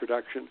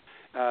post-production.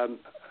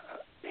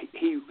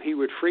 He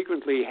would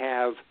frequently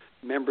have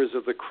members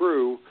of the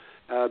crew,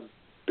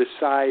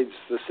 besides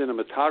the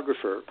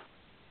cinematographer,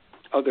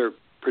 other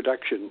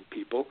production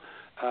people,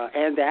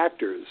 and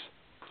actors,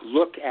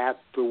 look at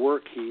the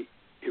work he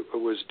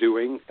was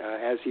doing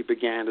as he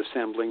began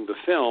assembling the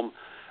film,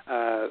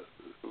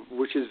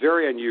 which is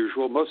very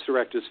unusual. Most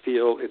directors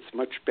feel it's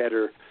much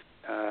better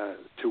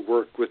to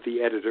work with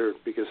the editor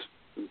because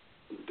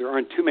there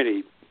aren't too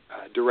many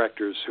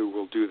directors who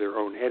will do their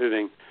own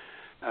editing.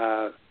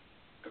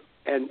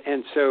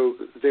 And so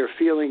their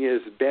feeling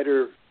is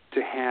better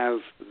to have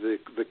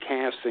the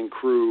cast and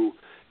crew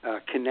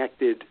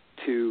connected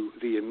to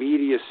the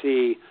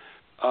immediacy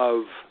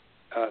of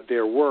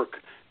their work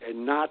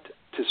and not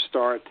to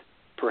start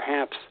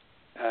perhaps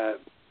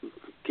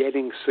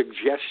getting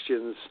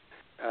suggestions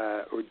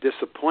or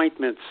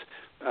disappointments.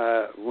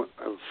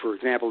 For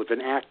example, if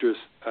an actor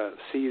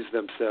sees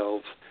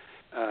themselves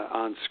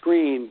on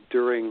screen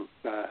during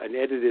an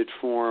edited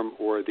form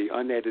or the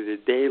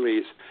unedited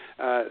dailies,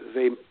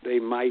 they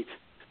might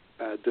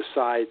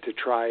decide to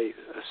try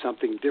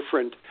something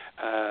different.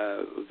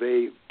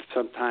 They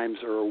sometimes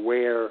are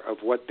aware of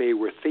what they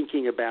were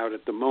thinking about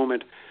at the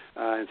moment,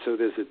 and so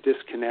there's a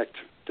disconnect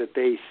that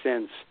they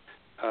sense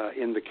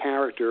in the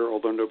character,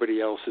 although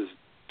nobody else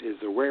is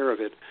aware of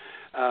it.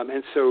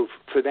 And so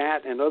for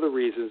that and other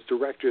reasons,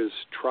 directors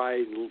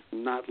try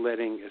not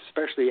letting,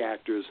 especially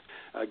actors,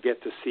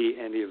 get to see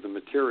any of the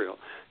material.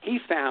 He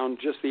found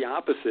just the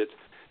opposite,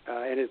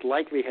 and it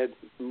likely had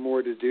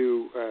more to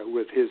do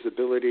with his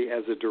ability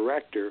as a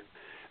director,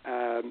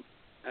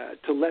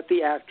 to let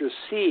the actors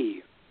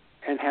see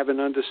and have an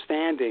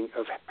understanding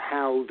of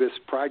how this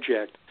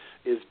project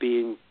is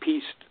being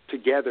pieced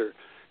together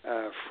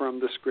from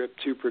the script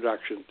to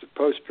production to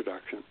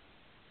post-production.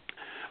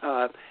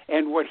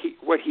 And what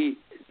he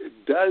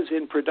does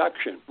in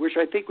production, which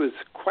I think was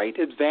quite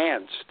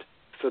advanced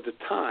for the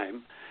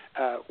time,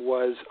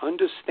 was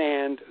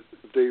understand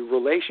the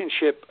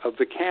relationship of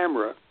the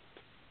camera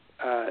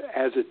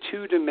as a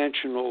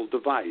two-dimensional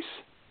device,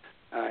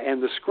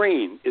 and the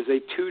screen is a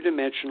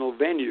two-dimensional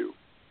venue.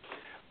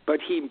 But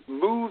he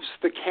moves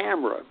the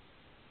camera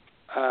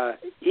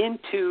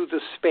into the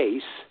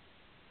space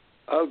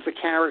of the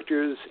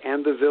characters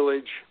and the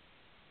village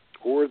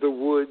or the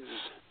woods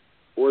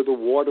or the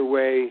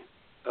waterway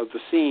of the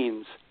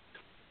scenes,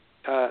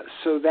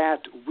 so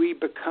that we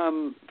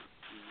become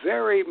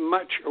very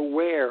much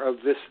aware of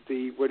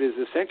what is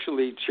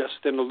essentially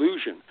just an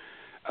illusion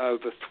of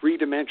a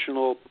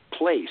three-dimensional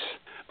place,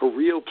 a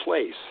real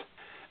place.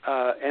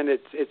 And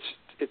it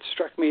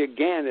struck me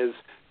again as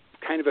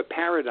kind of a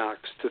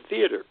paradox to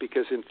theater,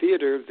 because in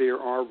theater there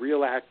are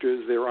real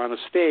actors, they're on a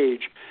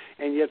stage,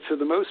 and yet for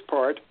the most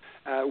part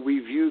we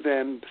view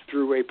them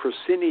through a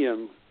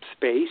proscenium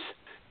space,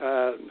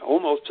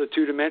 almost a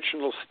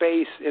two-dimensional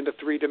space in a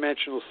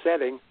three-dimensional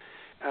setting.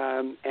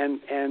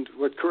 And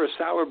what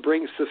Kurosawa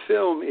brings to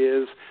film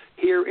is,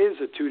 here is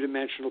a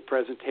two-dimensional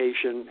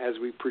presentation as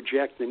we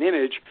project an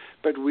image,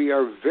 but we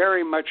are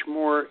very much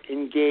more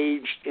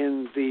engaged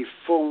in the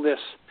fullness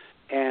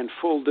and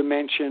full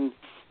dimension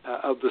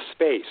of the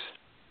space.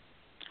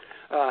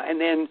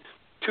 And then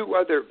two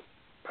other,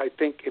 I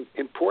think,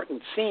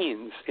 important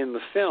scenes in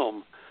the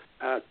film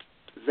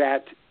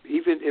that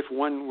even if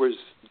one was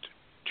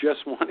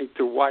just wanting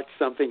to watch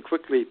something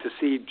quickly to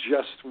see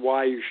just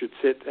why you should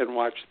sit and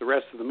watch the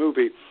rest of the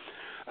movie,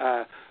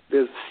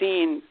 there's a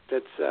scene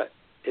that's,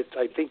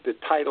 I think the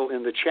title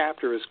in the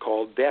chapter is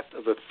called Death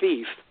of a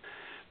Thief,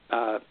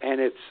 and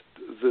it's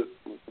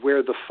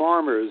where the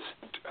farmers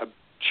have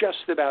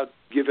just about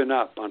given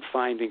up on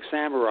finding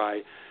samurai.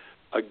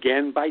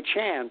 Again, by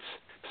chance,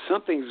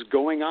 something's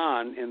going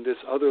on in this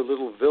other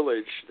little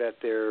village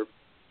that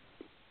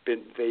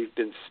they've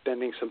been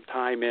spending some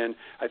time in.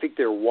 I think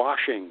they're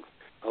washing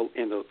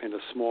in a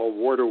small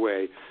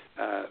waterway.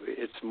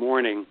 It's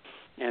morning,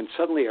 and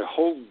suddenly a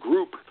whole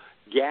group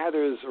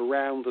gathers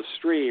around the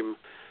stream,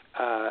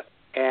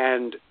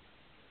 and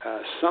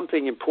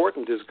something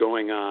important is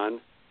going on,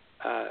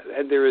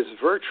 and there is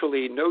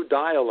virtually no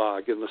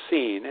dialogue in the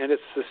scene. And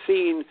it's the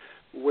scene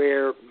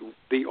where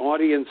the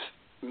audience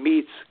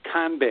meets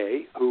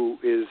Kanbei, who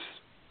is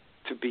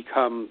to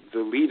become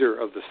the leader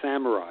of the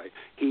samurai.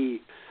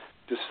 He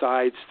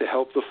decides to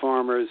help the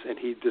farmers, and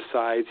he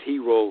decides he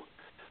will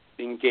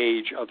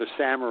engage other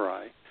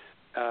samurai,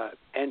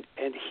 and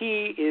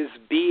he is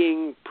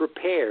being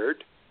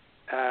prepared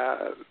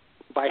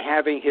by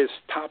having his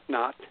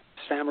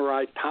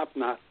samurai top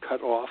knot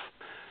cut off,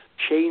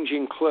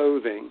 changing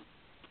clothing,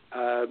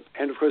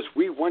 and of course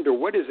we wonder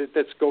what is it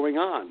that's going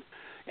on,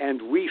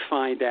 and we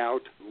find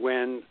out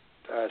when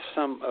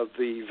some of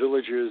the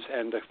villagers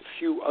and a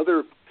few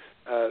other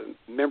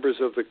members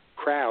of the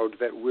crowd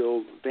that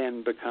will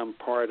then become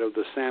part of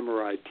the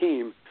samurai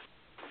team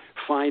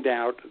find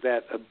out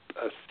that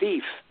a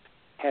thief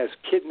has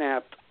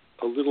kidnapped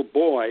a little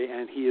boy,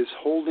 and he is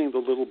holding the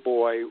little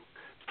boy,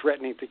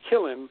 threatening to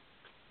kill him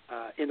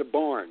in a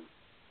barn.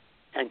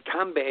 And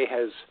Kanbei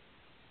has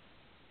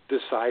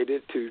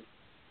decided to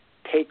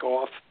take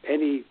off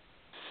any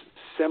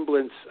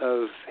semblance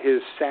of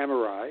his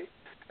samurai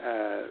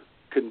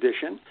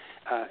condition,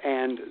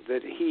 and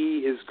that he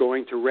is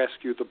going to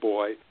rescue the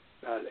boy.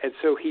 And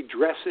so he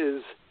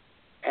dresses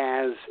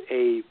as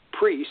a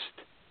priest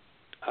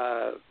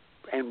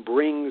and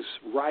brings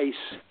rice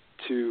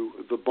to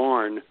the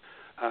barn,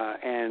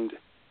 and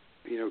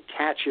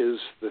catches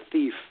the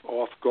thief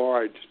off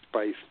guard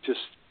by just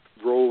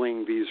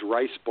rolling these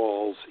rice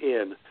balls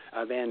in,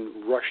 then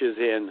rushes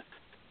in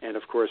and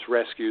of course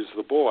rescues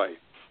the boy.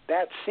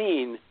 That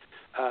scene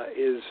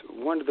is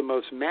one of the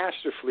most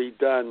masterfully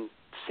done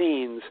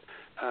scenes.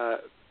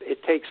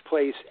 It takes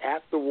place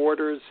at the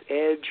water's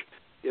edge.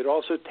 It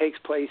also takes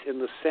place in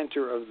the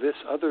center of this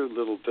other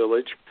little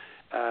village,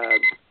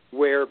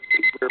 where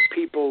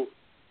people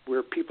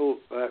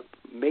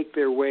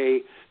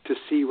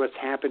what's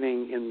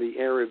happening in the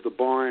area of the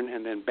barn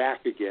and then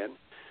back again.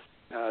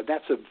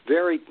 That's a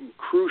very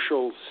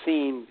crucial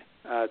scene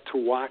to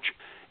watch,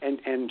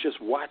 and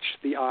just watch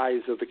the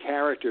eyes of the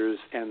characters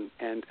and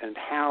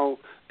how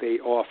they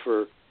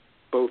offer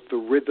both the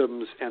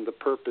rhythms and the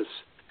purpose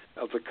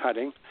of the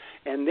cutting.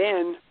 And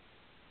then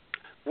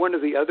one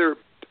of the other,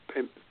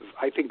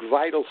 I think,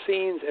 vital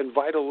scenes and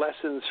vital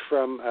lessons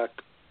from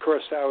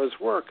Kurosawa's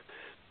work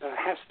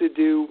has to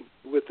do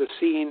with the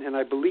scene, and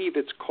I believe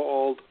it's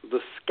called The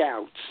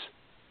Scouts,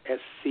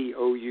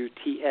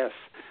 Scouts.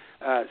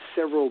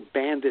 Several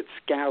bandit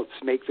scouts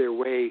make their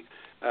way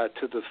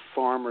to the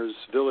farmer's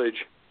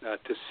village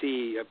to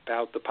see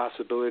about the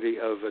possibility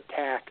of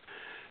attack.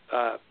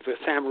 The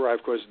samurai,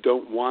 of course,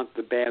 don't want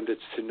the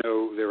bandits to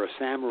know there are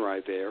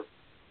samurai there,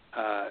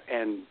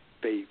 and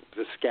the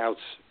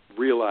scouts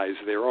realize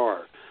there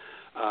are.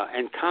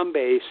 And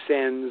Kanbei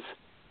sends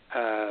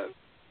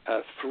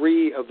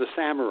 3 of the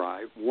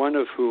samurai, one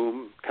of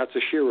whom,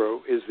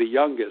 Katsushiro, is the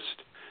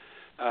youngest,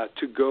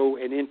 to go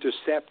and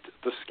intercept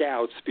the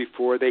scouts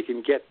before they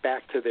can get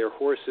back to their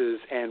horses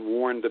and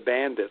warn the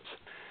bandits.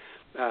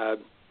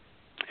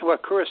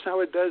 What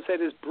Kurosawa does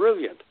that is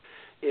brilliant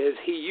is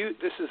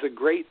this is a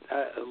great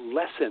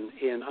lesson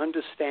in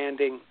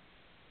understanding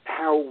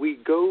how we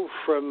go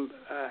from,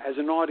 as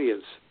an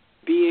audience,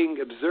 being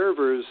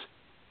observers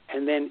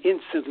and then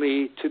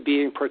instantly to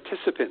being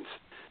participants.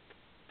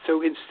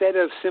 So instead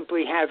of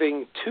simply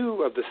having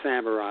 2 of the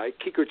samurai,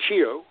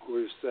 Kikuchiyo,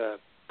 who is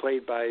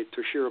played by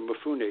Toshiro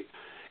Mifune,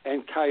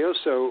 and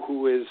Kyoso,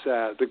 who is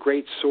the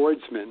great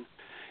swordsman,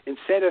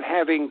 instead of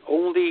having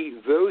only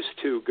those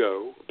 2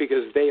 go,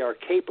 because they are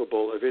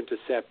capable of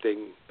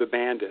intercepting the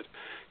bandit,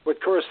 what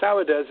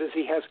Kurosawa does is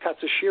he has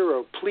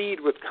Katsushiro plead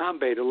with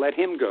Kanbei to let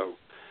him go.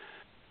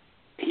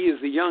 He is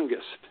the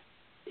youngest,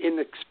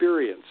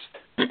 inexperienced,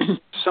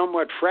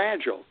 somewhat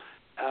fragile.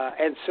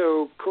 And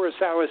so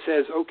Kurosawa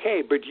says,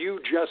 okay, but you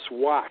just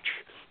watch.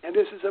 And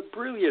this is a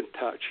brilliant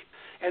touch.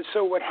 And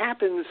so what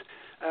happens,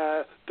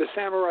 the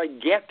samurai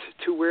get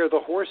to where the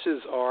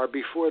horses are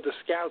before the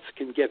scouts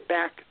can get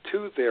back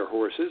to their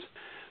horses.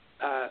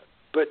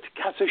 But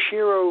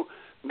Katsushiro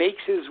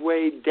makes his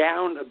way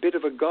down a bit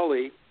of a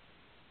gully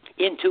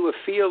into a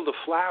field of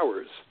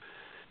flowers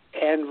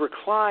and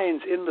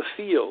reclines in the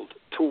field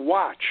to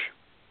watch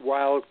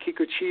while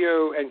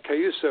Kikuchiyo and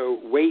Kyoso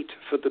wait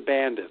for the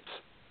bandits.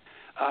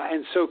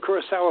 And so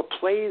Kurosawa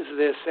plays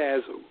this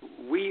as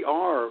we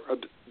are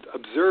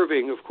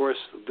observing, of course,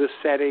 this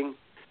setting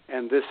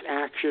and this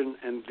action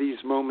and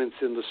these moments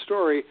in the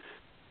story,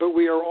 but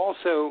we are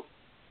also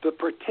the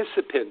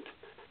participant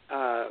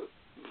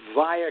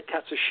via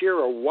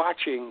Katsushiro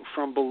watching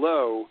from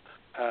below,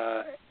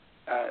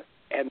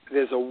 and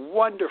there's a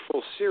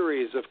wonderful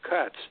series of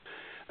cuts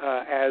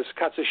as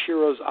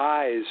Katsushiro's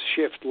eyes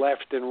shift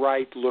left and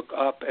right, look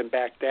up and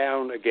back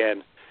down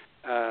again.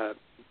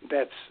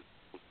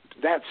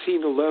 That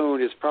scene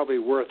alone is probably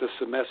worth a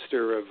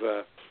semester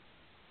of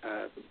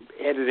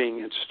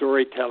editing and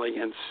storytelling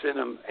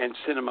and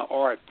cinema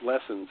art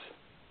lessons.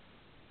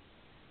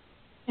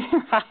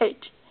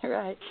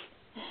 Right.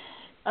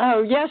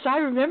 Oh, yes, I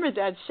remember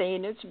that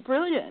scene. It's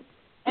brilliant.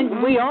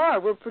 And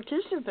we're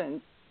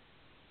participants.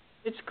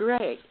 It's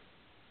great.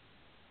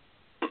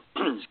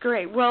 It's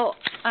great. Well,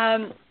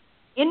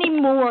 any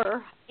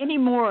more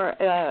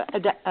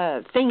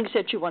things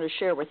that you want to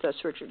share with us,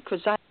 Richard?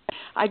 Because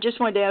I just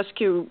wanted to ask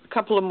you a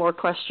couple of more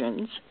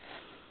questions.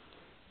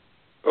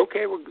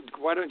 Okay, well,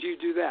 why don't you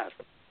do that?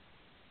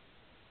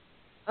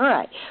 All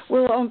right.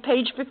 Well, on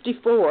page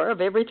 54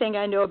 of Everything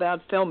I Know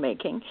About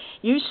Filmmaking,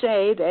 you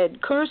say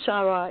that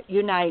Kurosawa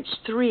unites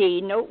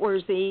 3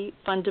 noteworthy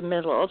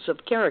fundamentals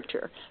of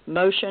character: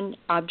 motion,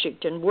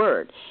 object, and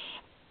word.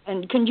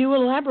 And can you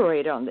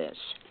elaborate on this?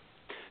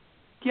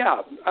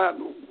 Yeah. I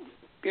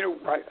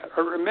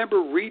remember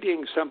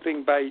reading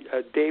something by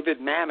David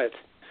Mamet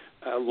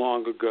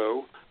long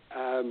ago,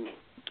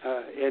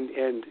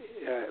 and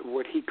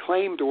what he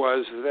claimed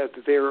was that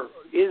there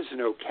is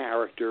no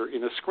character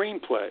in a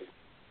screenplay.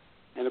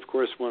 And of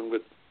course, one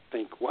would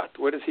think,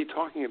 what is he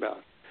talking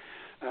about?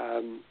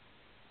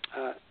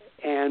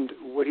 And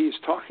what he's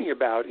talking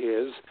about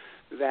is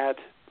that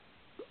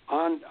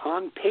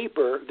on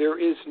paper there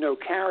is no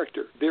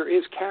character. There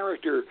is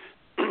character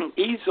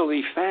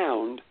easily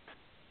found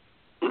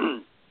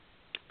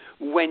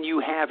when you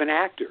have an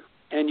actor,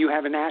 and you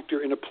have an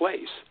actor in a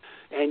place,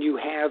 and you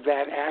have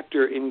that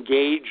actor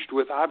engaged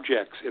with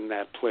objects in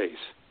that place.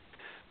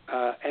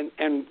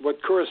 And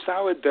what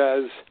Kurosawa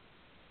does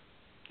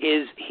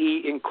is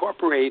he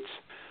incorporates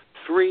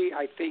 3,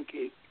 I think,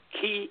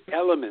 key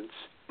elements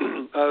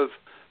of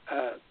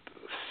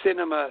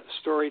cinema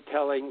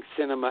storytelling,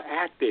 cinema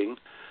acting,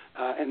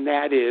 and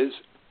that is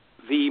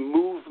the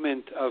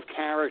movement of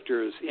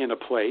characters in a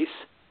place.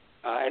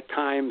 At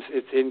times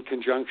it's in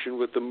conjunction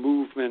with the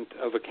movement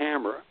of a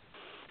camera.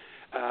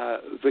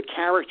 The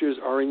characters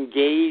are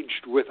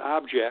engaged with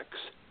objects.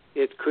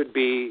 It could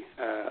be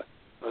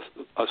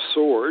a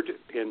sword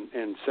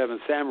in Seven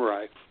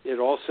Samurai. It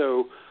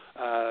also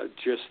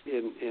just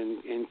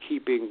in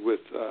keeping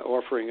with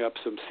offering up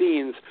some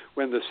scenes.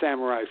 When the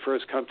samurai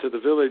first come to the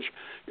village,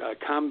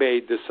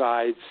 Kanbei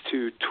decides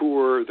to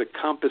tour the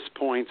compass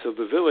points of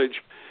the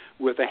village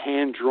with a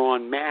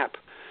hand-drawn map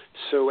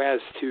so as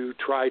to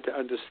try to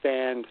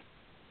understand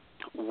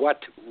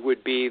what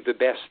would be the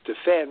best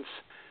defense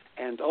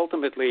and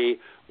ultimately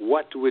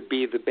what would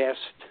be the best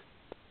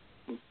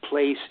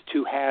place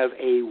to have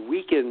a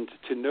weakened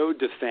to no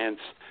defense,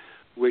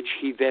 which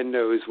he then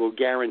knows will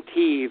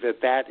guarantee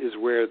that that is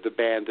where the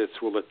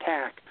bandits will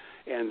attack,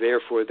 and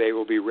therefore they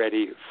will be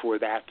ready for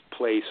that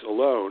place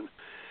alone.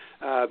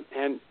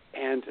 And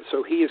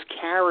so he is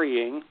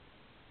carrying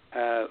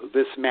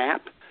this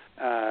map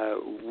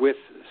with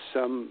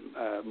some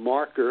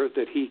marker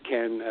that he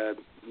can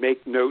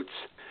make notes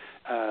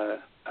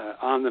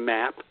on the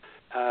map.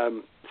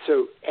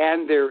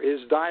 And there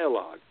is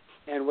dialogue.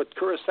 And what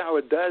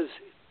Kurosawa does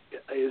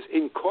is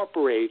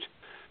incorporate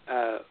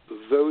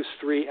those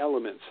three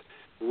elements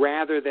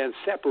rather than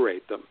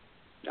separate them.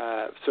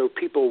 So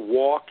people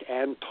walk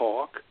and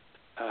talk.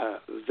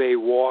 They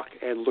walk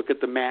and look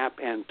at the map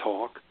and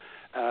talk,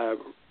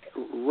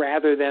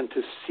 rather than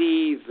to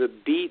see the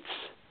beats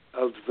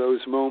of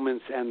those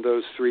moments and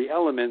those three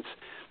elements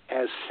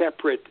as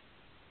separate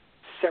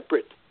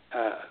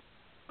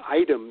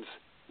items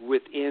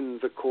within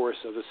the course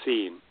of a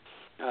scene.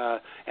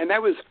 And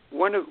that was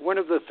one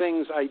of the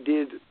things I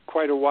did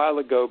quite a while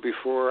ago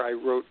before I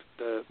wrote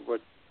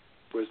what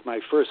was my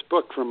first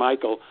book for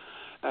Michael.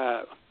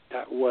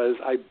 Was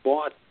I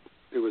bought,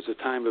 it was a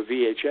time of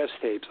VHS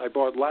tapes, I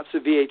bought lots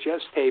of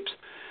VHS tapes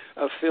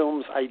of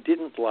films I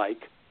didn't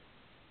like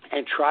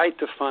and tried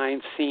to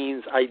find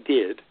scenes I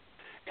did.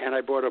 And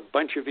I bought a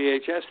bunch of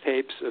VHS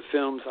tapes of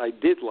films I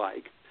did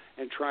like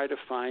and tried to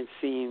find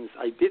scenes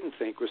I didn't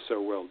think were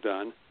so well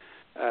done,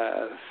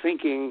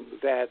 thinking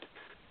that,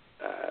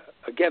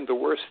 again, the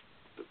worst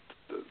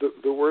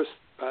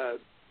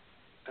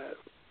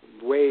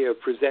way of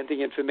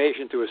presenting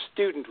information to a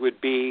student would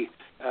be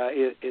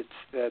it's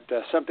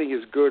that something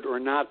is good or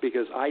not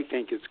because I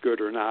think it's good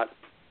or not,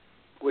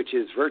 which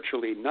is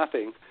virtually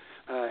nothing,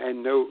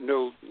 and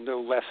no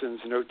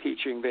lessons, no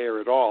teaching there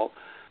at all.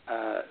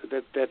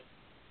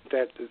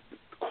 That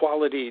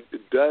quality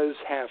does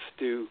have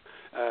to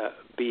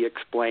be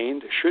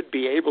explained, should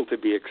be able to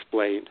be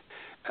explained.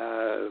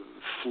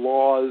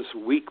 Flaws,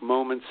 weak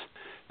moments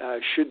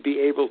should be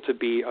able to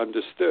be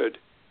understood.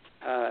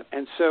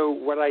 And so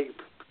what I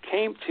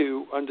came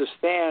to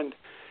understand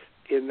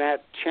in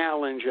that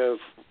challenge of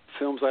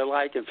films I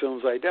like and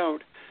films I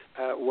don't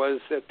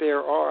was that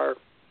there are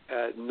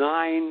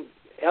 9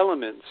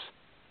 elements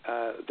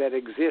that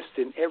exist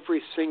in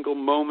every single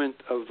moment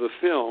of the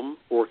film,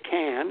 or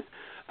can,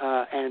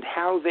 and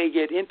how they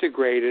get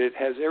integrated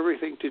has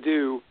everything to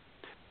do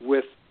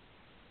with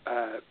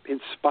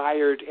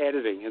inspired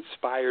editing,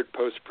 inspired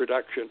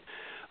post-production.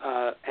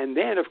 And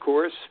then, of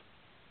course,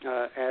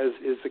 as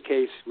is the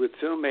case with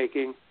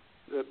filmmaking,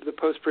 the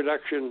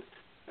post-production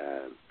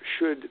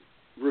should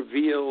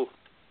reveal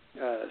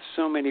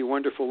so many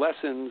wonderful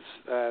lessons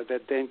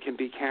that then can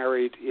be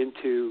carried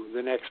into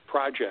the next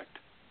project.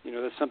 You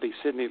know, that's something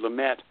Sidney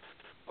Lumet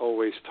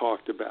always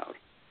talked about,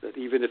 that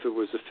even if it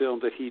was a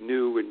film that he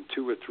knew in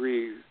 2 or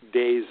 3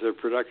 days of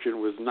production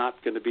was not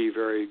going to be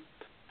very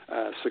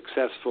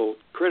successful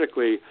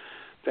critically,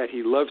 that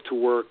he loved to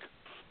work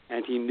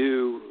and he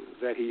knew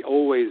that he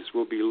always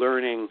will be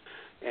learning,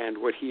 and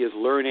what he is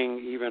learning,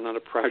 even on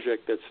a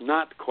project that's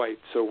not quite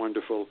so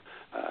wonderful,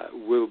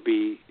 will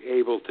be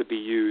able to be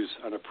used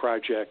on a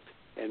project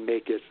and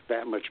make it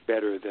that much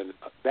better than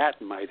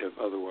that might have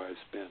otherwise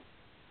been.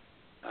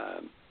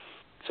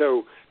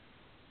 So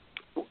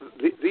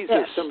these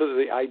are some of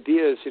the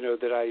ideas, you know,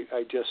 that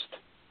I just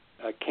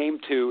came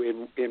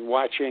to in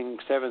watching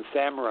Seven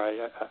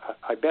Samurai.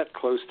 I bet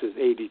close to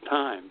 80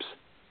 times.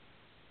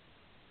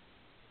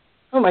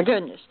 Oh my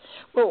goodness!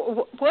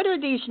 Well, what are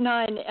these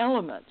 9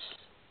 elements?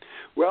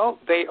 Well,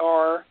 they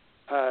are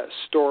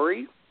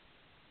story,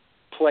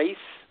 place,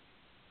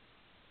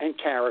 and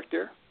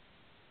character,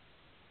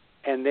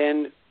 and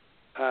then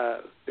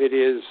it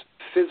is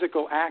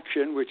physical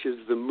action, which is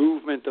the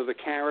movement of the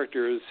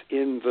characters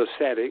in the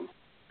setting,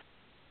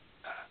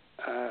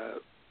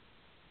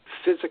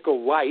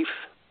 physical life,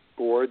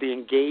 or the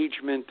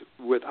engagement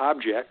with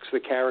objects. The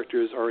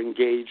characters are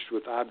engaged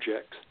with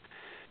objects.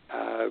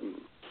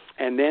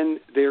 And then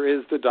there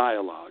is the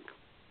dialogue.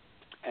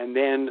 And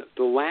then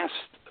the last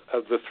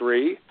of the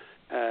 3,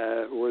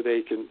 or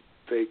they can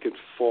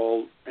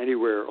fall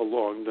anywhere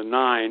along the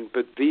 9,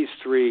 but these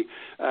 3,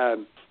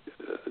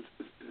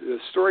 the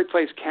story,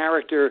 place,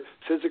 character,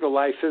 physical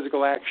life,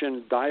 physical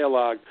action,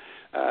 dialogue,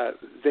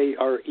 they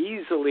are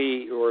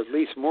easily, or at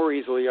least more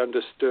easily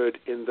understood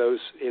in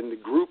the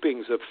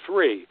groupings of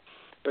 3.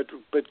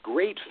 But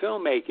great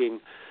filmmaking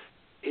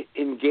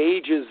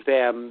engages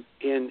them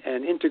in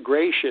an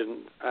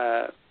integration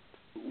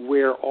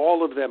where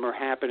all of them are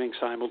happening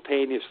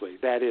simultaneously.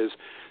 That is,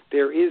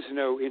 there is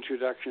no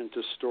introduction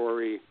to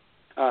story,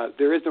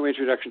 there is no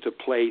introduction to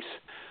place,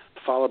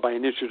 followed by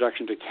an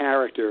introduction to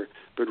character,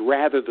 but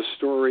rather the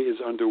story is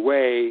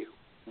underway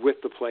with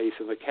the place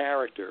and the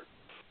character.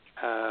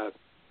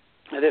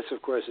 And this,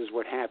 of course, is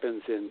what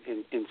happens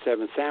in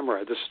Seven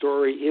Samurai. The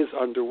story is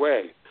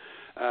underway.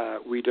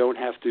 We don't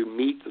have to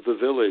meet the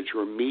village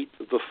or meet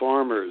the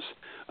farmers,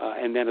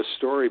 and then a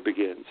story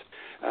begins.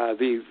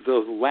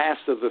 The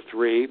last of the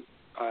three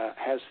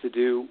has to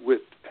do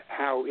with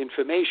how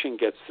information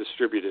gets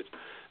distributed.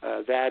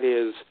 That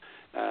is,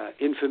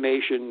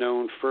 information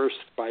known first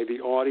by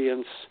the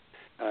audience,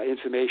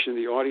 information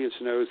the audience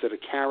knows that a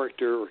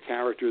character or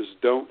characters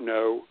don't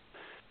know.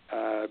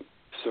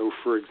 So,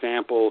 for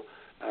example,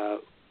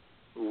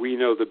 we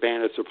know the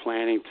bandits are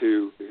planning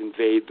to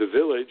invade the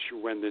village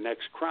when the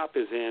next crop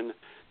is in.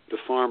 The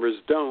farmers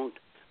don't,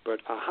 but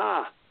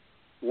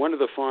one of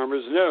the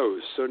farmers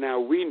knows. So now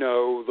we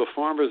know the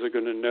farmers are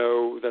going to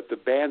know that the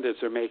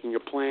bandits are making a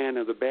plan,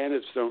 and the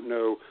bandits don't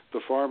know, the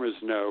farmers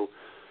know.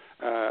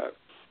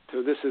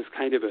 So this is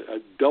kind of a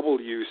double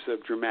use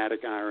of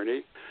dramatic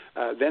irony.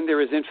 Then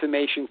there is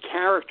information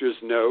characters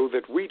know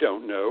that we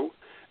don't know.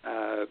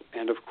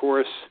 And, of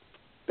course,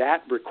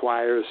 that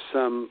requires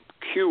some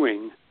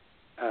cueing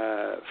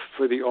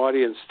for the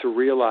audience to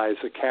realize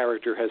a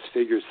character has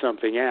figured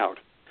something out.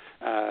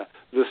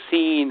 The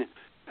scene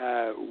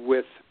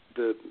with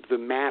the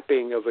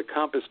mapping of the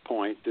compass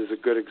point is a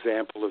good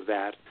example of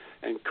that.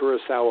 And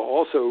Kurosawa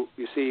also,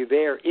 you see,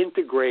 there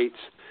integrates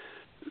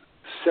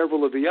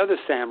several of the other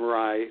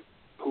samurai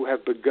who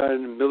have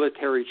begun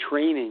military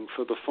training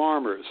for the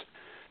farmers.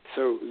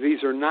 So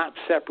these are not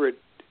separate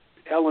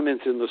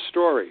elements in the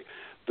story.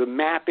 The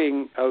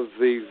mapping of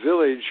the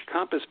village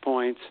compass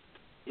points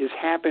is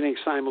happening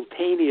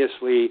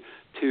simultaneously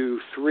to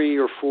 3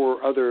 or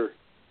 4 other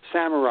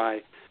samurai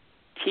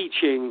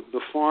teaching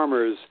the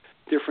farmers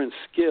different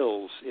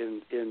skills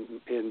in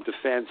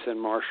defense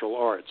and martial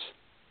arts.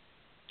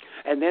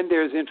 And then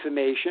there's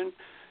information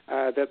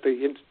that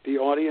the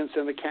audience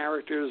and the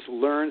characters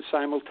learn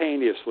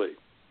simultaneously.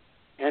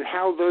 And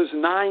how those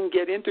 9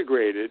 get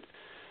integrated,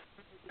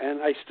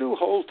 and I still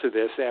hold to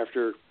this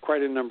after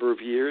quite a number of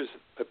years,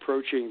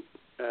 approaching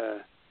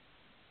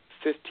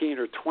 15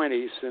 or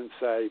 20 since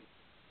I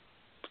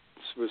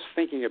was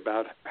thinking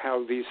about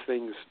how these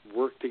things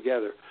work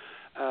together.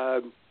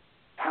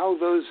 How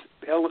those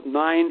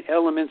 9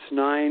 elements,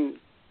 9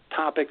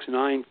 topics,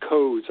 9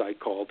 codes, I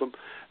call them,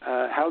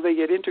 how they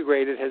get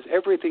integrated has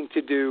everything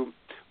to do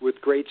with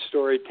great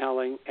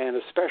storytelling, and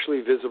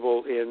especially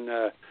visible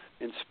in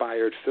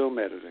inspired film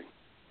editing.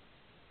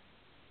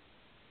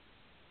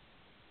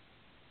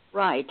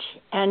 Right.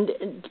 And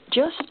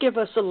just give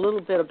us a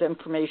little bit of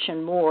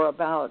information more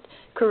about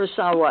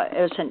Kurosawa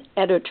as an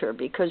editor,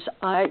 because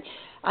I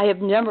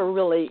have never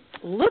really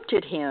looked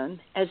at him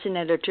as an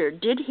editor.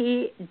 Did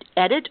he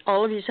edit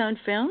all of his own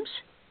films?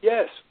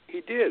 Yes,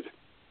 he did.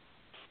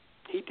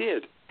 He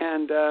did.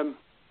 And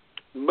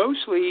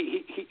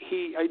mostly,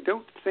 he I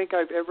don't think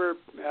I've ever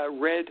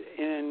read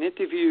in an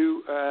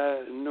interview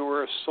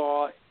nor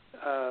saw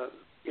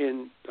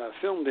in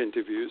filmed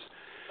interviews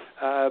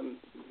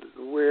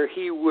where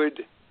he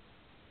would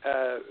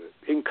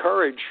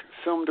encourage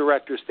film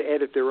directors to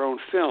edit their own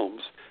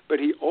films, but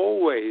he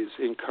always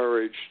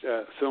encouraged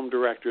film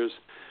directors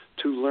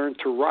to learn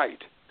to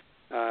write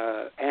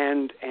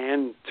and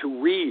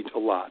to read a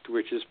lot,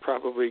 which is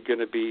probably going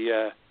to be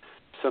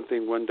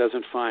something one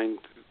doesn't find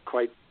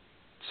quite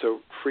so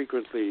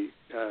frequently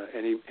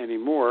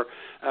anymore.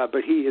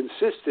 But he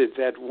insisted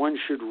that one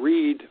should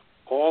read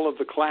all of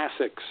the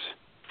classics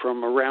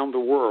from around the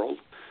world,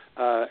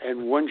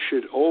 and one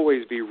should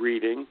always be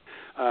reading,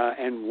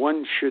 and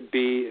one should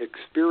be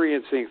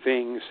experiencing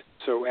things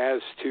so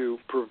as to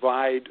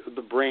provide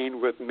the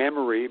brain with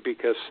memory,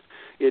 because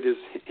it is,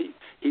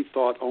 he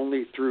thought,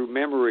 only through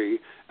memory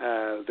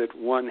that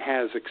one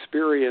has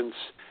experience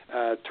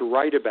to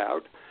write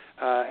about,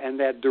 and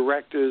that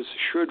directors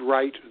should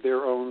write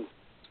their own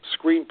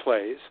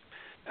screenplays.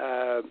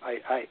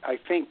 I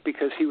think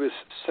because he was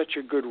such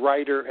a good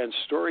writer and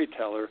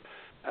storyteller,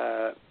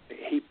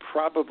 he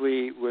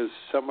probably was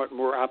somewhat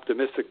more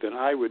optimistic than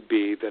I would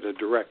be that a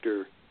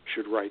director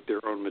should write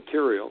their own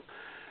material.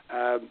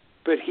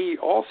 But he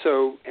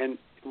also, and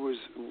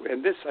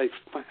this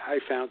I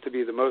found to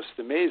be the most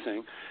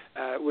amazing,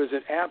 was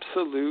an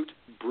absolute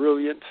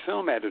brilliant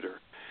film editor.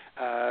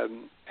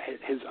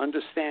 His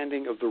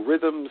understanding of the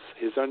rhythms,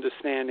 his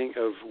understanding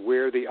of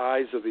where the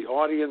eyes of the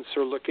audience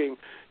are looking,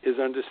 his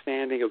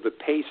understanding of the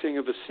pacing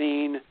of a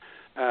scene,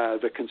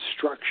 the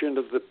construction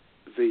of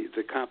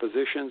the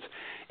compositions,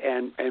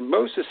 and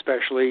most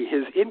especially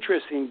his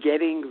interest in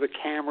getting the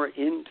camera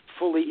in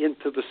fully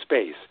into the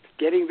space,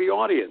 getting the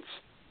audience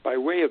by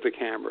way of the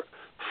camera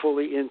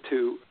fully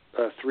into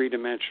a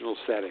three-dimensional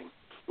setting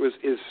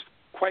is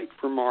quite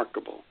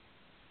remarkable.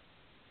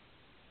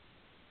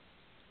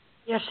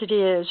 Yes, it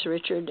is,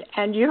 Richard,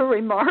 and you're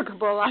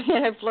remarkable.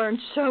 I've learned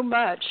so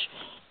much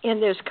in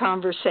this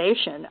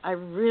conversation. I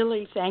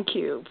really thank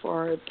you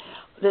for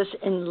this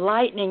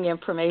enlightening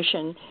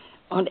information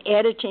on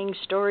editing,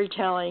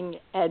 storytelling,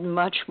 and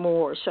much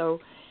more. So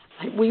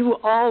we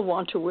all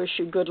want to wish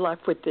you good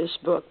luck with this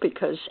book,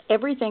 because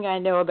everything I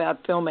know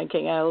about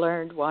filmmaking I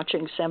learned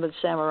watching Seventh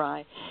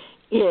Samurai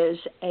is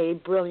a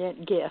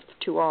brilliant gift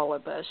to all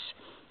of us.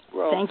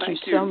 Well, thank you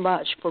so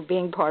much for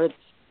being part of this.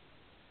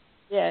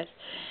 Yes.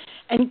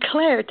 And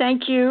Claire,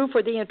 thank you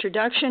for the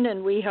introduction,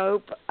 and we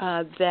hope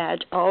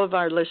that all of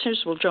our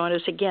listeners will join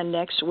us again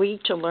next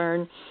week to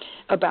learn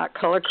about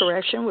color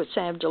correction with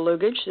Sam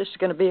DeLugich. This is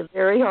going to be a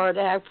very hard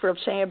act for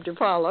Sam to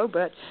follow,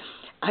 but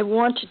I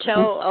want to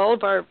tell all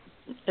of our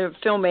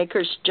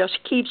filmmakers, just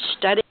keep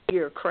studying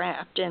your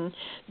craft, and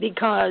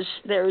because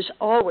there's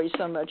always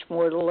so much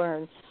more to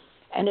learn.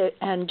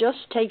 And just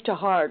take to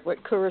heart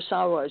what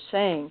Kurosawa is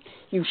saying.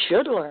 You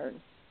should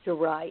learn to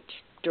write.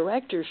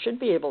 Directors should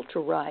be able to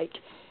write.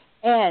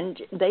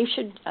 And they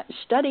should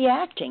study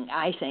acting,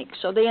 I think,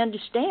 so they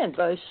understand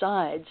both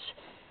sides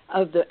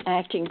of the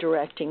acting,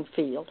 directing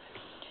field.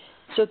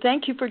 So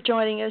thank you for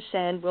joining us,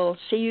 and we'll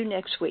see you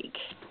next week.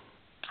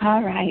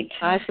 All right.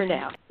 Bye for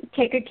now.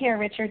 Take good care,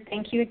 Richard.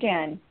 Thank you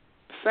again.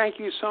 Thank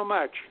you so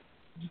much.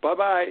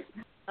 Bye-bye.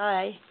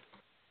 Bye.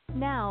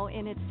 Now,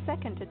 in its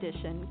second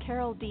edition,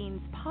 Carol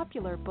Dean's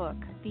popular book,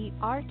 The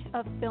Art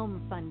of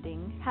Film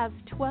Funding, has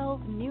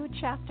 12 new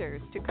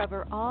chapters to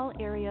cover all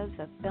areas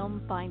of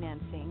film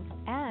financing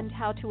and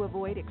how to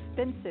avoid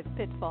expensive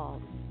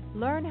pitfalls.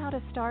 Learn how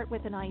to start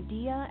with an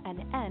idea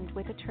and end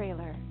with a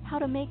trailer, how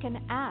to make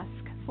an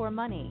ask for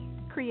money,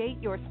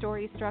 create your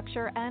story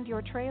structure and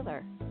your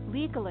trailer,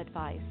 legal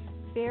advice,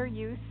 fair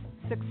use,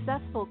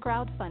 successful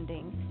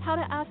crowdfunding, how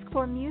to ask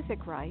for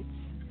music rights,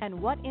 and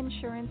what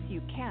insurance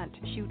you can't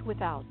shoot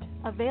without.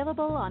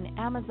 Available on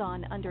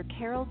Amazon under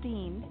Carol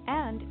Dean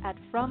and at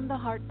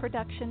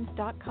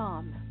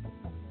FromTheHeartProductions.com.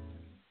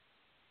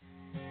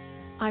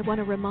 I want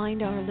to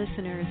remind our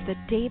listeners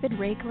that David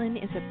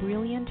Raiklin is a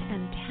brilliant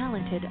and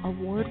talented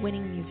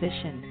award-winning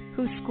musician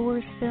who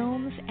scores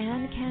films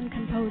and can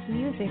compose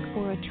music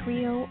for a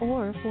trio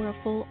or for a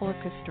full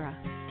orchestra.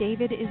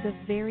 David is a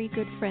very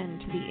good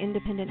friend to the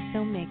independent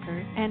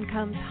filmmaker and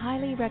comes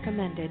highly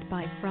recommended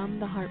by From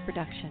the Heart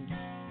Productions.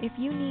 If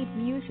you need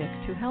music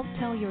to help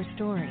tell your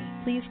story,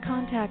 please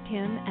contact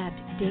him at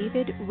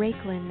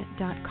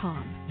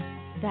davidraiklin.com.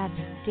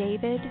 That's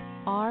David,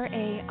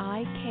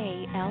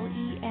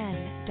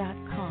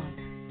 RAIKLEN.com.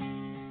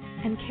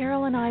 And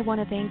Carol and I want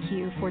to thank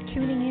you for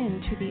tuning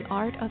in to The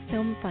Art of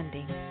Film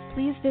Funding.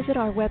 Please visit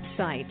our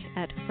website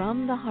at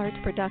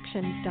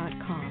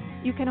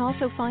FromTheHeartProductions.com. You can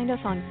also find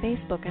us on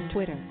Facebook and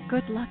Twitter.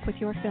 Good luck with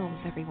your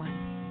films, everyone.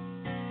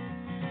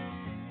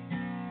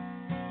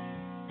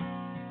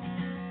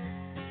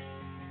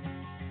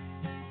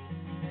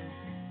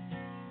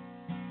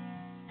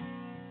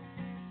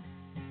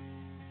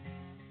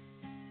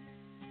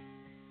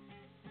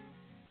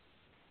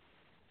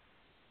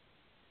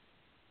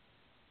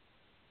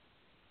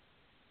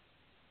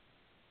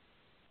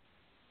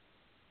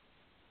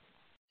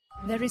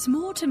 There is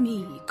more to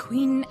me,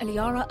 Queen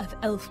Eliara of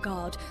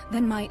Elfgard,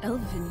 than my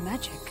elven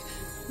magic.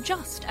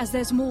 Just as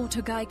there's more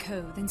to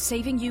Geico than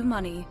saving you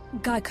money,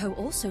 Geico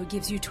also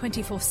gives you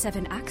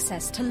 24/7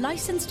 access to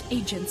licensed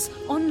agents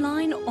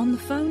online, on the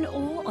phone,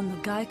 or on the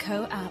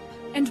Geico app.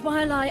 And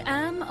while I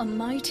am a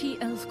mighty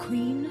elf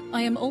queen,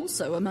 I am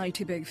also a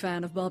mighty big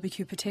fan of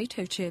barbecue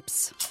potato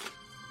chips.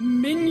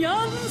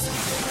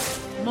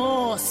 Minions!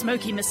 More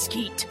smoky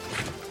mesquite.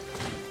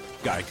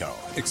 Geico.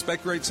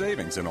 Expect great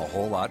savings and a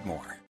whole lot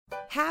more.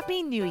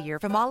 Happy New Year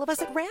from all of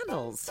us at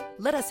Randall's.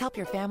 Let us help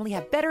your family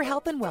have better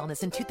health and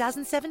wellness in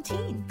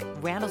 2017.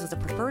 Randall's is a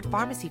preferred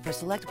pharmacy for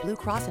select Blue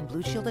Cross and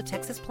Blue Shield of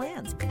Texas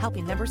plans,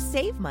 helping members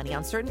save money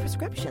on certain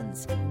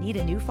prescriptions. Need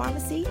a new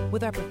pharmacy?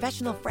 With our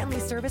professional friendly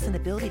service and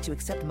ability to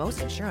accept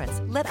most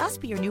insurance, let us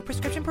be your new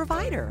prescription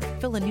provider.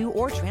 Fill a new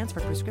or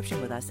transfer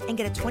prescription with us and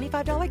get a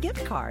 $25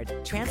 gift card.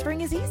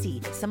 Transferring is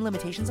easy. Some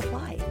limitations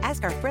apply.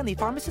 Ask our friendly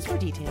pharmacist for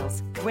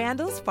details.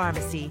 Randall's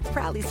Pharmacy,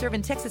 proudly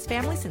serving Texas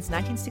families since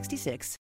 1966.